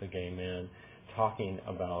comfortable with a gay man talking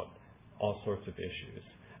about all sorts of issues.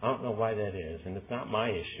 I don't know why that is, and it's not my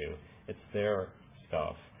issue. It's their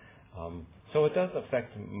stuff. So it does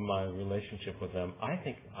affect my relationship with them. I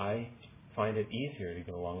think I find it easier to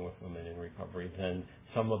get along with women in recovery than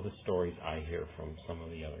some of the stories I hear from some of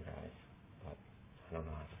the other guys. But I don't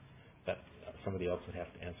know. That somebody else would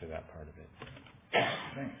have to answer that part of it.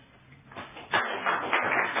 Thanks.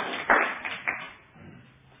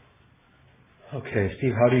 Okay,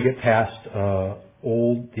 Steve, how do you get past the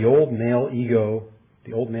old male ego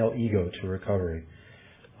to recovery?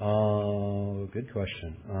 Good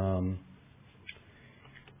question.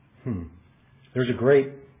 There's a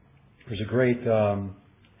great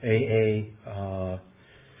AA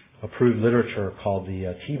approved literature called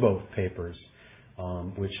the Thibault Papers,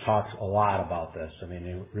 which talks a lot about this. I mean,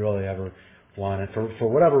 they really ever want it. For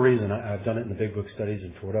whatever reason, I've done it in the Big Book studies,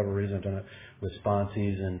 and for whatever reason, I've done it with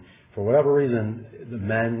sponsees, and for whatever reason, the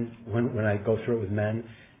men, when I go through it with men,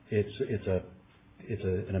 it's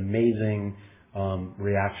an amazing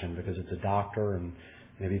reaction, because it's a doctor, and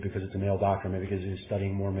maybe because it's a male doctor, maybe because he was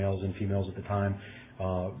studying more males than females at the time,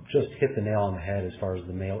 just hit the nail on the head as far as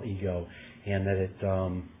the male ego, and that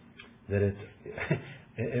it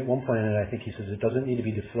at one point in it, I think he says it doesn't need to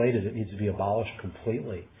be deflated; it needs to be abolished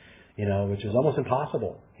completely, which is almost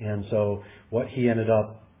impossible. And so what he ended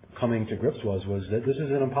up coming to grips was that this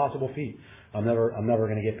is an impossible feat. I'm never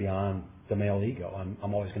going to get beyond the male ego.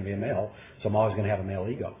 I'm always going to be a male, so I'm always going to have a male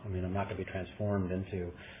ego. I mean, I'm not going to be transformed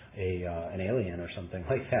into an alien or something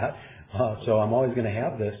like that. So I'm always going to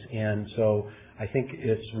have this, and so I think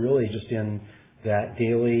it's really just in that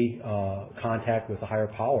daily contact with the higher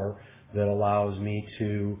power that allows me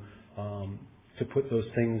to put those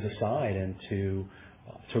things aside and to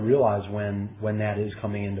realize when that is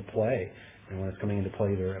coming into play, and when it's coming into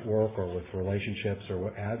play either at work or with relationships or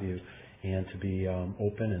what have you, and to be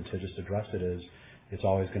open and to just address it as it's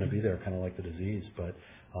always going to be there, kind of like the disease. But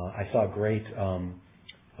I saw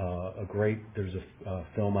there's a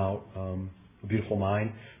film out, A Beautiful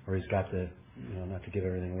Mind, where he's got the, not to give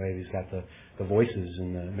everything away, he's got the voices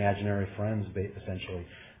and the imaginary friends, essentially,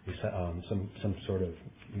 some sort of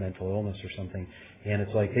mental illness or something, and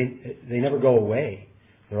it's like they never go away.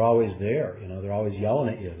 They're always there. They're always yelling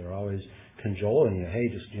at you. They're always cajoling you. Hey,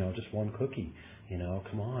 just one cookie.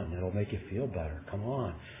 Come on, it'll make you feel better. Come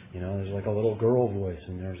on. There's like a little girl voice,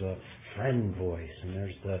 and there's a friend voice, and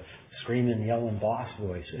there's the screaming, yelling boss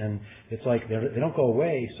voice, and it's like they don't go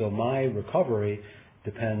away. So my recovery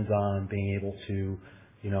depends on being able to,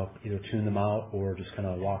 either tune them out or just kind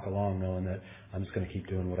of walk along, knowing that I'm just going to keep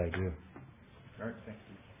doing what I do. All right, thank you.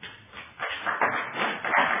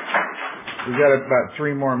 We've got about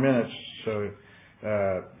 3 more minutes, so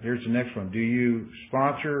here's the next one. Do you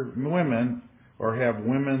sponsor women or have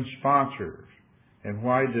women sponsors? And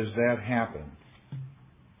why does that happen?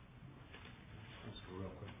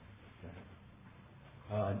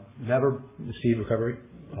 Never, Steve, recovering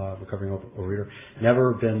overeater.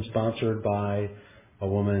 Never been sponsored by a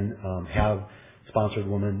woman. Have sponsored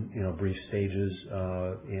women, brief stages.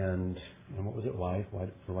 And what was it? Why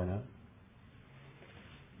not?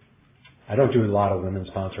 I don't do a lot of women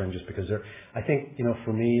sponsoring just because I think,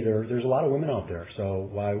 for me, there's a lot of women out there. So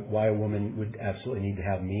why a woman would absolutely need to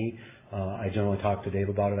have me? I generally talk to Dave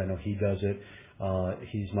about it. I know he does it.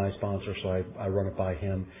 He's my sponsor, so I run it by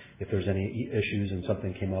him. If there's any issues, and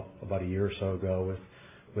something came up about a year or so ago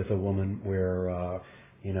with a woman where,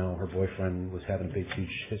 her boyfriend was having a big,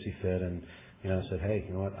 huge hissy fit, and, I said, hey,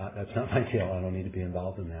 you know what, that's not my deal. I don't need to be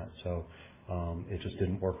involved in that. So it just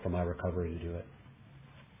didn't work for my recovery to do it.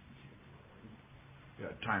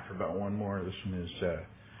 Got time for about one more. This one is,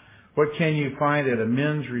 what can you find at a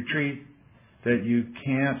men's retreat that you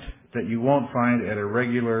won't find at a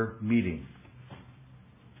regular meeting?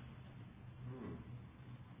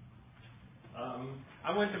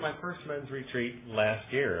 I went to my first men's retreat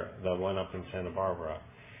last year, the one up in Santa Barbara,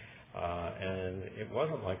 and it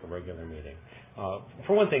wasn't like a regular meeting.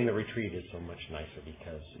 For one thing, the retreat is so much nicer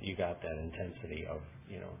because you got that intensity of,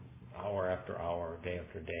 hour after hour, day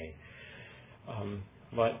after day.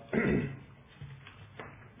 But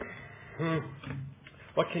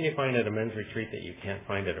what can you find at a men's retreat that you can't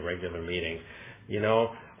find at a regular meeting?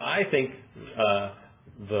 I think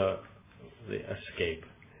the escape.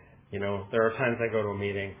 There are times I go to a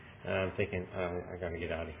meeting and I'm thinking, I got to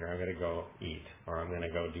get out of here. I'm going to go eat, or I'm going to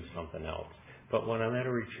go do something else. But when I'm at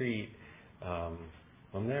a retreat,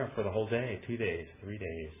 I'm there for the whole day, 2 days, 3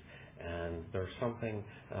 days, and there's something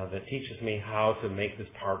that teaches me how to make this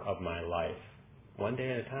part of my life, one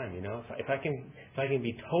day at a time. If I can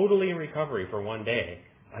be totally in recovery for one day,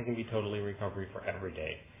 I can be totally in recovery for every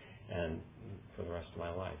day, and for the rest of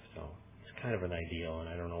my life. So it's kind of an ideal, and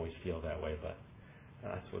I don't always feel that way, but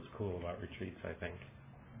that's what's cool about retreats, I think.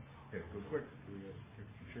 Okay, go quick.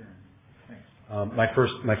 Sharon. Thanks. My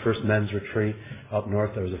first men's retreat up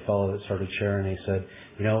north, there was a fellow that started sharing, and he said,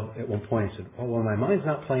 at one point, he said, "Oh, when my mind's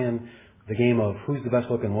not playing the game of who's the best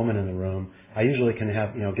looking woman in the room, I usually can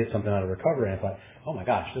have, get something out of recovery." And I thought, oh my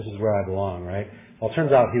gosh, this is where I belong, right? Well, it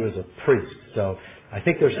turns out he was a priest. So I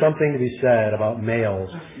think there's something to be said about males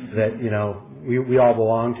that, we all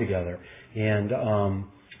belong together. And,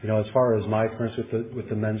 as far as my experience with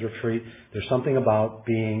the men's retreat, there's something about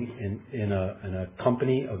being in a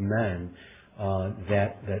company of men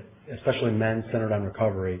that especially men centered on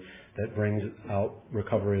recovery, that brings out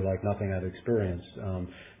recovery like nothing I've experienced.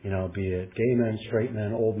 Be it gay men, straight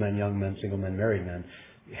men, old men, young men, single men, married men.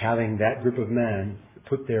 Having that group of men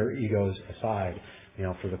put their egos aside,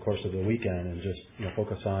 for the course of the weekend and just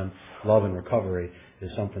focus on love and recovery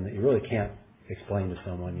is something that you really can't explain to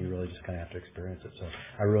someone. You really just kind of have to experience it. So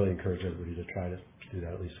I really encourage everybody to try to do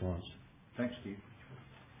that at least once. Thanks, Steve.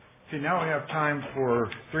 Okay, now we have time for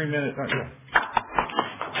 3 minutes.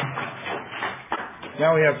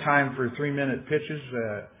 Now we have time for 3-minute pitches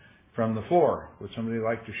from the floor. Would somebody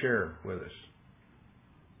like to share with us?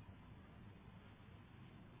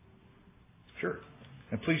 Sure.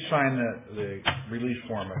 And please sign the release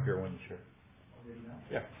form up here when you share.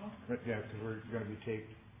 Yeah. Yeah, because we're going to be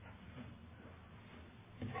taped.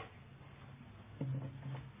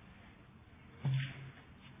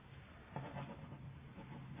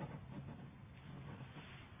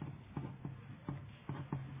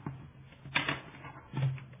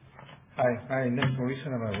 Hi, Nick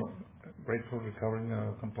Morrison. I'm a grateful recovering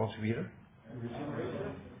compulsive eater.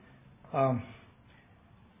 I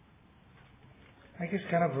guess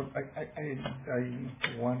kind of I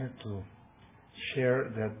wanted to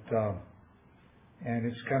share that, and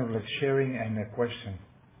it's kind of like sharing and a question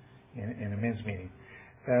in a men's meeting.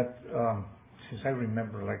 That since I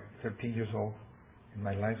remember, like 13 years old in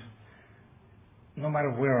my life, no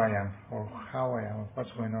matter where I am or how I am, or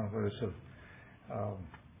what's going on with this,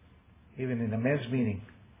 even in a men's meeting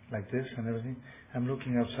like this and everything, I'm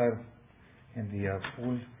looking outside in the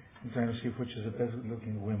pool and trying to see which is the best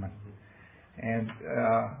looking women. And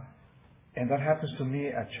that happens to me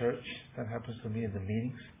at church. That happens to me in the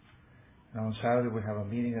meetings. And on Saturday we have a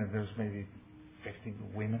meeting and there's maybe 50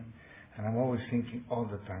 women. And I'm always thinking all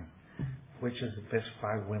the time, which is the best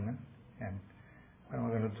 5 women? And what am I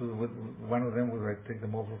going to do with one of them? Would I take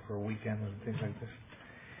them over for a weekend or things like this?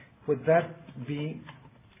 Would that be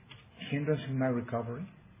hindrance in my recovery?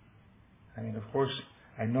 I mean, of course,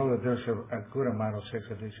 I know that there's a good amount of sex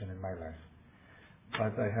addiction in my life,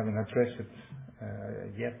 but I haven't addressed it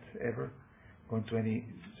yet, ever, going to any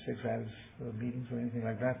sex addicts meetings or anything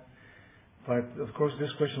like that. But of course,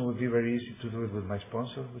 this question would be very easy to do it with my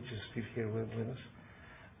sponsor, which is Steve here with us.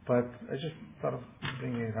 But I just thought of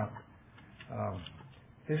bringing it up.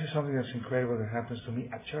 This is something that's incredible that happens to me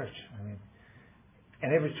at church. I mean,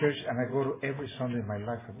 and every church, and I go to every Sunday in my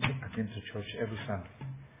life. I've been to church every Sunday.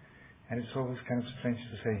 And it's always kind of strange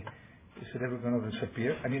to say, is it ever going to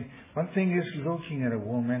disappear? I mean, one thing is looking at a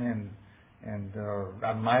woman and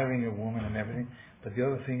admiring a woman and everything, but the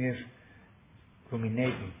other thing is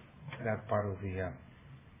ruminating that part of the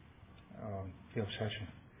obsession.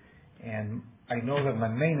 And I know that my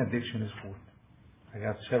main addiction is food. I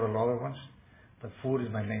got several other ones, but food is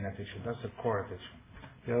my main addiction. That's the core addiction.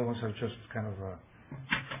 The other ones are just kind of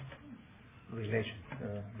related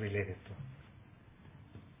to.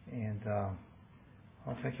 And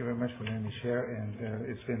well, thank you very much for letting me share. And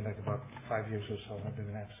it's been like about 5 years or so. I've been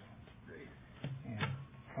an abstinent. Great. And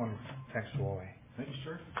only thanks to OA. Thank you,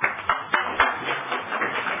 sir.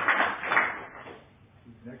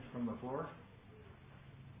 Next from the floor.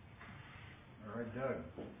 All right, Doug.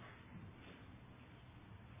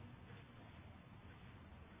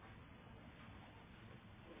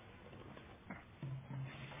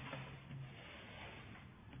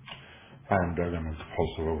 Hi, I'm Doug. I'm a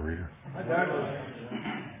compulsive overeater. Hi, Doug.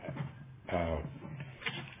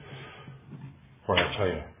 What I tell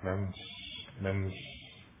you, men's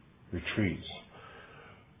retreats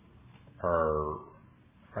are.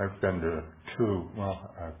 I've been to 2.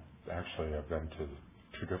 Well, I've been to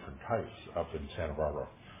two different types up in Santa Barbara.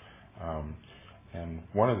 And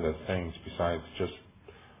one of the things, besides just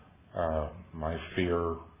my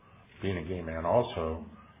fear being a gay man also,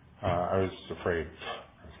 I was afraid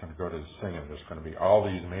I was going to go to this thing and there's going to be all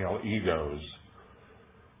these male egos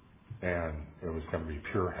and it was going to be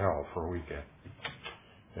pure hell for a weekend.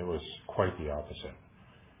 It was quite the opposite.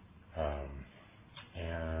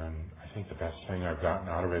 And I think the best thing I've gotten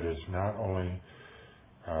out of it is not only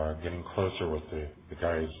getting closer with the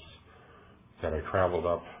guys that I traveled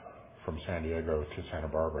up from San Diego to Santa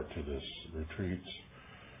Barbara to this retreats,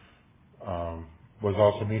 was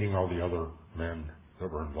also meeting all the other men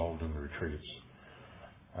that were involved in the retreats,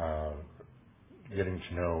 getting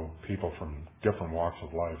to know people from different walks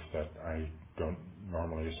of life that I don't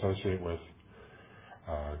normally associate with,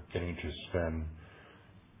 getting to spend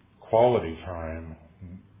quality time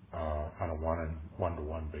on a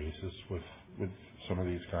one-to-one basis with some of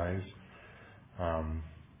these guys.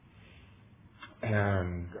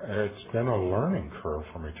 And it's been a learning curve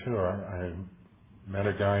for me too. I met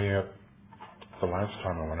a guy at the last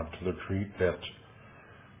time I went up to the retreat that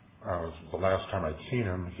the last time I'd seen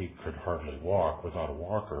him, he could hardly walk without a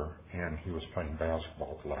walker, and he was playing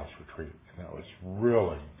basketball at the last retreat. And that was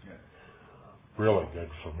really, really good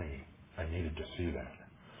for me. I needed to see that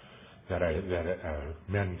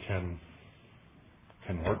men can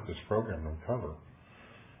work this program and recover,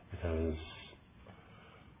 because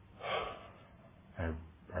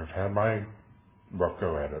I've had my rough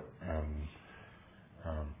go at it, and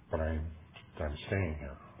but I'm staying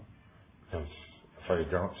here, because if I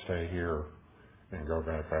don't stay here and go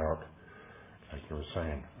back out, like you were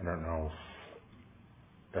saying, I don't know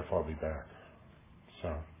if I'll be back.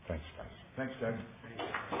 So thanks, guys. Thanks, Doug.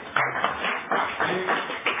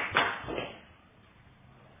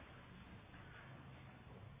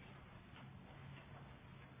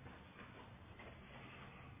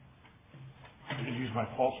 I'm going to use my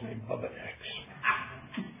false name, Bubba X.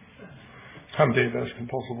 I'm Dave S.,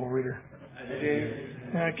 compulsive overeater.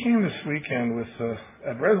 And I came this weekend with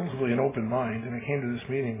a relatively an open mind, and I came to this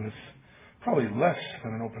meeting with probably less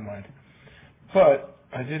than an open mind. But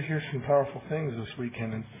I did hear some powerful things this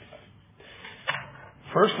weekend. And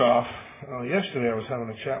first off, yesterday I was having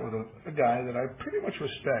a chat with a guy that I pretty much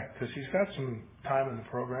respect, because he's got some time in the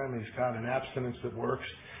program. He's got an abstinence that works.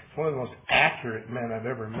 He's one of the most accurate men I've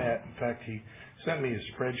ever met. In fact, he sent me a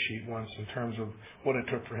spreadsheet once in terms of what it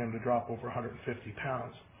took for him to drop over 150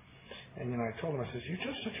 pounds. And, I told him, I says, you're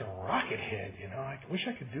just such a rocket head, I wish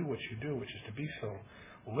I could do what you do, which is to be so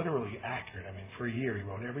literally accurate. I mean, for a year he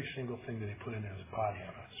wrote every single thing that he put into his body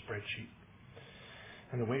on a spreadsheet.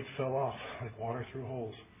 And the weight fell off like water through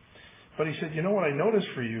holes. But he said, what I noticed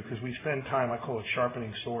for you, because we spend time, I call it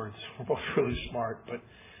sharpening swords. We're both really smart, but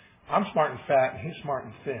I'm smart and fat, and he's smart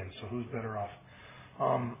and thin, so who's better off?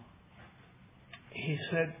 He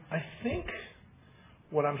said, I think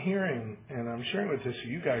what I'm hearing, and I'm sharing with this to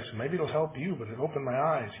you guys, so maybe it'll help you, but it opened my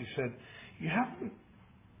eyes. He said, he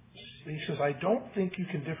says, I don't think you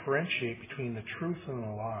can differentiate between the truth and the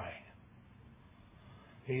lie.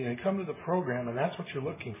 You come to the program, and that's what you're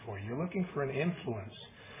looking for. You're looking for an influence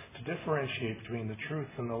to differentiate between the truth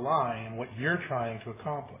and the lie and what you're trying to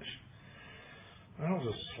accomplish. That was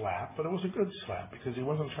a slap, but it was a good slap, because he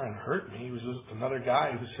wasn't trying to hurt me. He was just another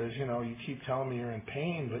guy who says, you keep telling me you're in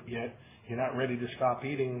pain, but yet you're not ready to stop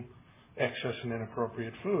eating excess and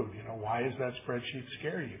inappropriate food. Why does that spreadsheet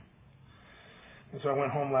scare you? And so I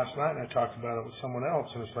went home last night and I talked about it with someone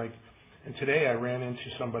else, and it's like, and today I ran into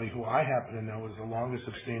somebody who I happen to know is the longest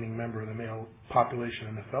abstaining member of the male population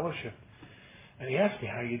in the fellowship. And he asked me,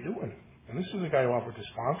 how you doing? And this is a guy who offered to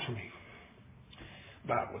sponsor me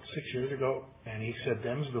about, 6 years ago. And he said,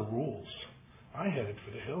 them's the rules. I headed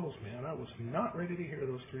for the hills, man. I was not ready to hear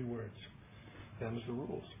those 3 words. Them's the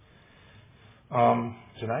rules.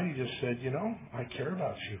 Tonight he just said, I care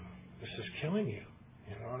about you. This is killing you.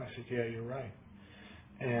 And I said, yeah, you're right.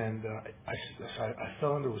 And I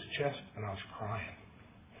fell into his chest and I was crying.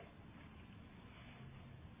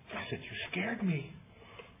 I said, you scared me.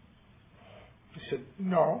 He said,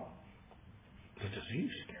 no, the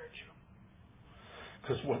disease scared you.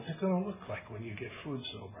 Because what's it going to look like when you get food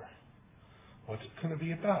sober? What's it going to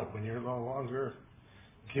be about when you're no longer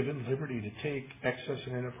given liberty to take excess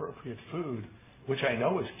and inappropriate food, which I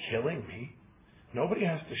know is killing me? Nobody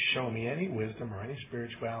has to show me any wisdom or any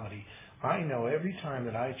spirituality. I know every time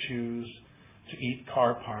that I choose to eat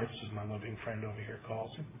car parts, as my loving friend over here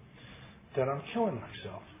calls them, that I'm killing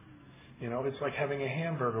myself. It's like having a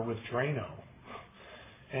hamburger with Drano.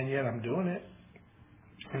 And yet I'm doing it.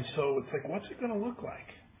 And so it's like, what's it going to look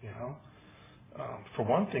like? For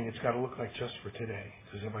one thing, it's got to look like just for today.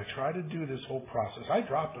 Because if I try to do this whole process, I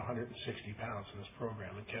dropped 160 pounds in this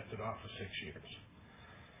program and kept it off for 6 years.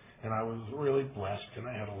 And I was really blessed, and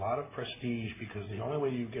I had a lot of prestige because the only way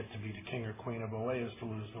you get to be the king or queen of OA is to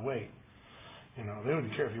lose the weight. You know, they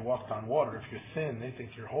wouldn't care if you walked on water. If you're thin, they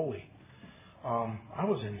think you're holy. I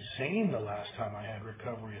was insane the last time I had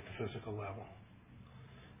recovery at the physical level.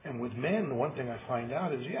 And with men, the one thing I find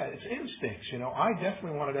out is, it's instincts. You know, I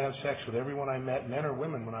definitely wanted to have sex with everyone I met, men or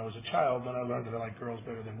women, when I was a child. Then I learned that I like girls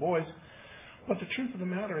better than boys. But the truth of the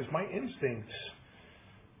matter is my instincts,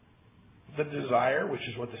 the desire, which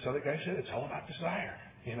is what this other guy said, it's all about desire.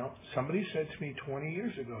 You know, somebody said to me 20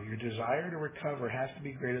 years ago, your desire to recover has to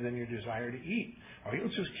be greater than your desire to eat, or you'll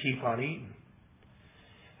just keep on eating.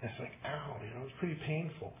 And it's like, ow, you know, it's pretty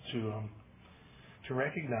painful to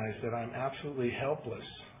recognize that I'm absolutely helpless.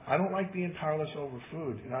 I don't like being powerless over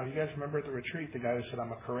food. You know, you guys remember at the retreat, the guy who said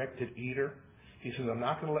I'm a corrected eater? He says, I'm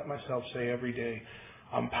not going to let myself say every day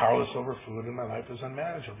I'm powerless over food and my life is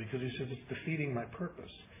unmanageable, because he says it's defeating my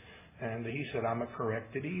purpose. And he said, I'm a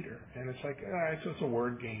corrected eater. And it's like, it's just a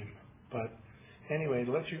word game. But anyway,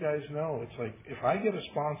 to let you guys know, it's like, if I get a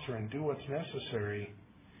sponsor and do what's necessary,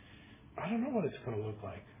 I don't know what it's going to look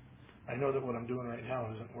like. I know that what I'm doing right now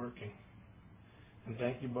isn't working. And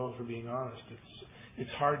thank you both for being honest.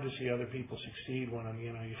 It's hard to see other people succeed when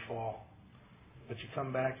you fall. But you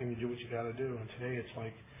come back and you do what you got to do. And today it's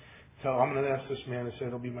like, I'm going to ask this man to say,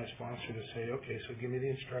 it'll be my sponsor to say, okay, so give me the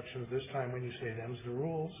instructions. This time when you say them's the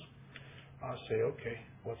rules, I'll say, okay,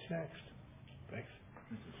 what's next? Thanks.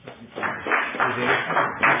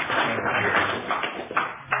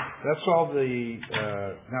 That's all the,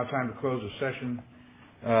 now time to close the session.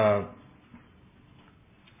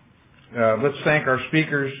 Let's thank our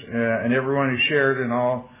speakers and everyone who shared and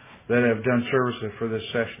all that have done service for this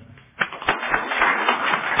session.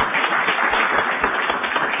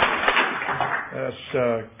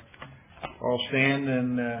 Let's all stand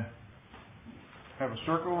and have a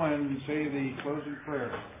circle and say the closing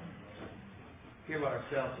prayer. Give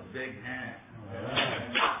ourselves a big hand.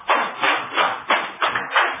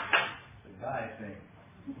 The guy thing.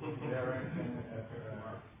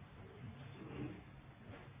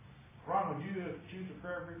 Ron, would you choose a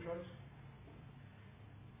prayer of your choice?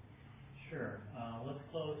 Sure. Let's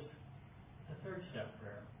close the third step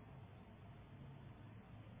prayer.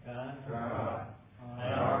 God,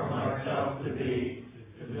 I offer myself to thee,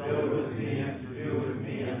 to build with me and to do with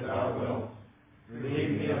me as thou wilt.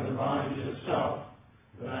 Relieve me of the bondage of self,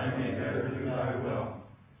 that I may better do thy will.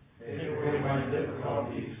 Take away my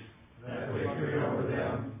difficulties, that victory over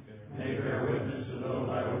them may bear witness to those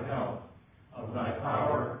I would help, of thy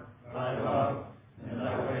power, thy love, and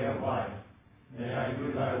thy way of life. May I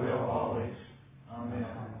do thy will always. Amen.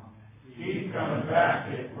 Keep coming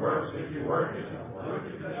back. It works if you work it. Work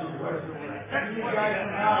it if you work it. Thank you guys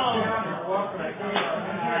for now. Welcome to